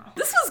 Yeah.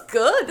 This was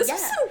good. This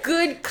was some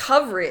good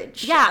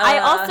coverage. Yeah, I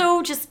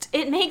also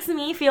it makes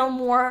me feel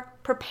more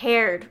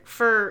prepared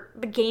for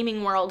the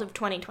gaming world of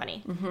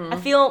 2020. I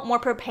feel more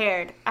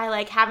prepared.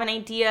 I have an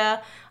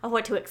idea of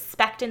what to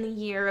expect in the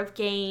year of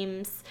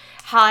games.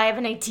 I have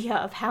an idea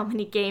of how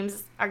many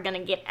games are going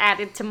to get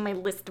added to my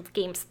list of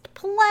games to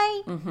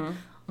play.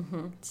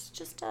 It's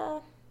just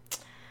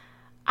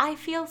I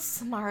feel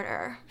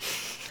smarter.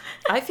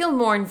 I feel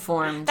more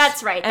informed.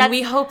 That's right. And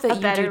we hope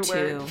that you do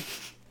too.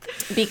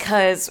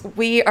 Because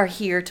we are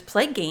here to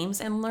play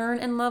games and learn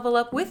and level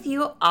up with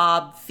you,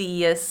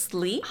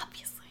 obviously.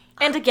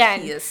 And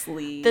again,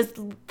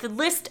 the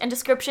list and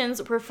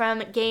descriptions were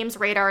from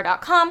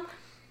gamesradar.com.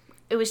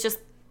 It was just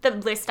the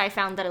list I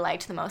found that I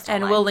liked the most.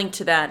 And we'll link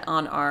to that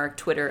on our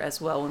Twitter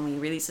as well when we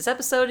release this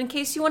episode in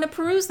case you want to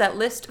peruse that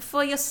list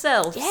for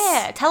yourselves.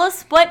 Yeah, tell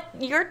us what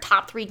your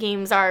top 3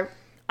 games are.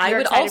 I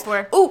would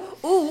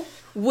also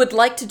would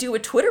like to do a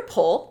Twitter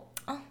poll.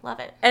 Oh, love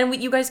it. And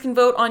you guys can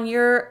vote on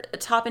your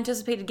top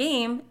anticipated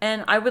game,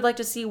 and I would like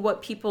to see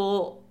what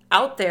people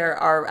out there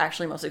are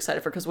actually most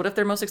excited for, because what if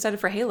they're most excited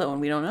for Halo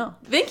and we don't know?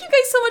 Thank you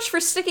guys so much for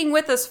sticking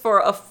with us for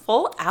a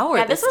full hour.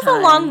 Yeah, this was a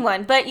long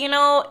one, but it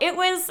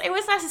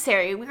was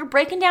necessary. We were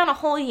breaking down a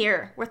whole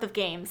year worth of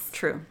games.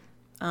 True.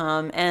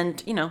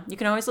 And you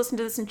can always listen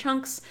to this in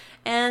chunks.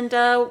 And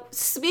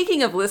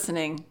speaking of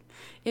listening,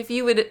 if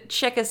you would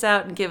check us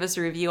out and give us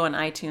a review on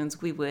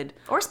iTunes, we would.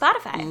 Or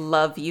Spotify.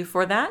 Love you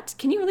for that.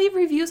 Can you leave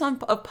reviews of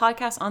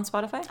podcasts on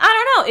Spotify?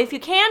 I don't know. If you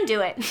can,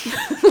 do it.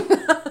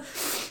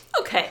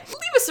 Okay.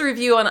 Leave us a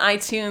review on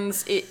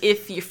iTunes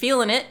if you're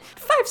feeling it.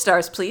 5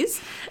 stars, please.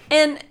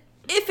 And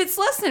if it's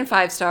less than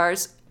 5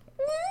 stars,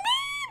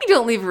 maybe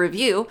don't leave a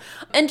review.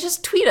 And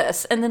just tweet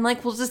us. And then,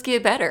 we'll just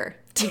get better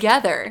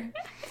together.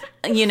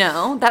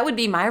 That would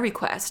be my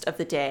request of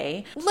the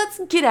day. Let's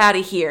get out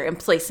of here and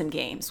play some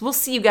games. We'll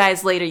see you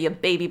guys later, you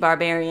baby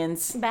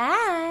barbarians.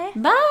 Bye.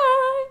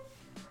 Bye.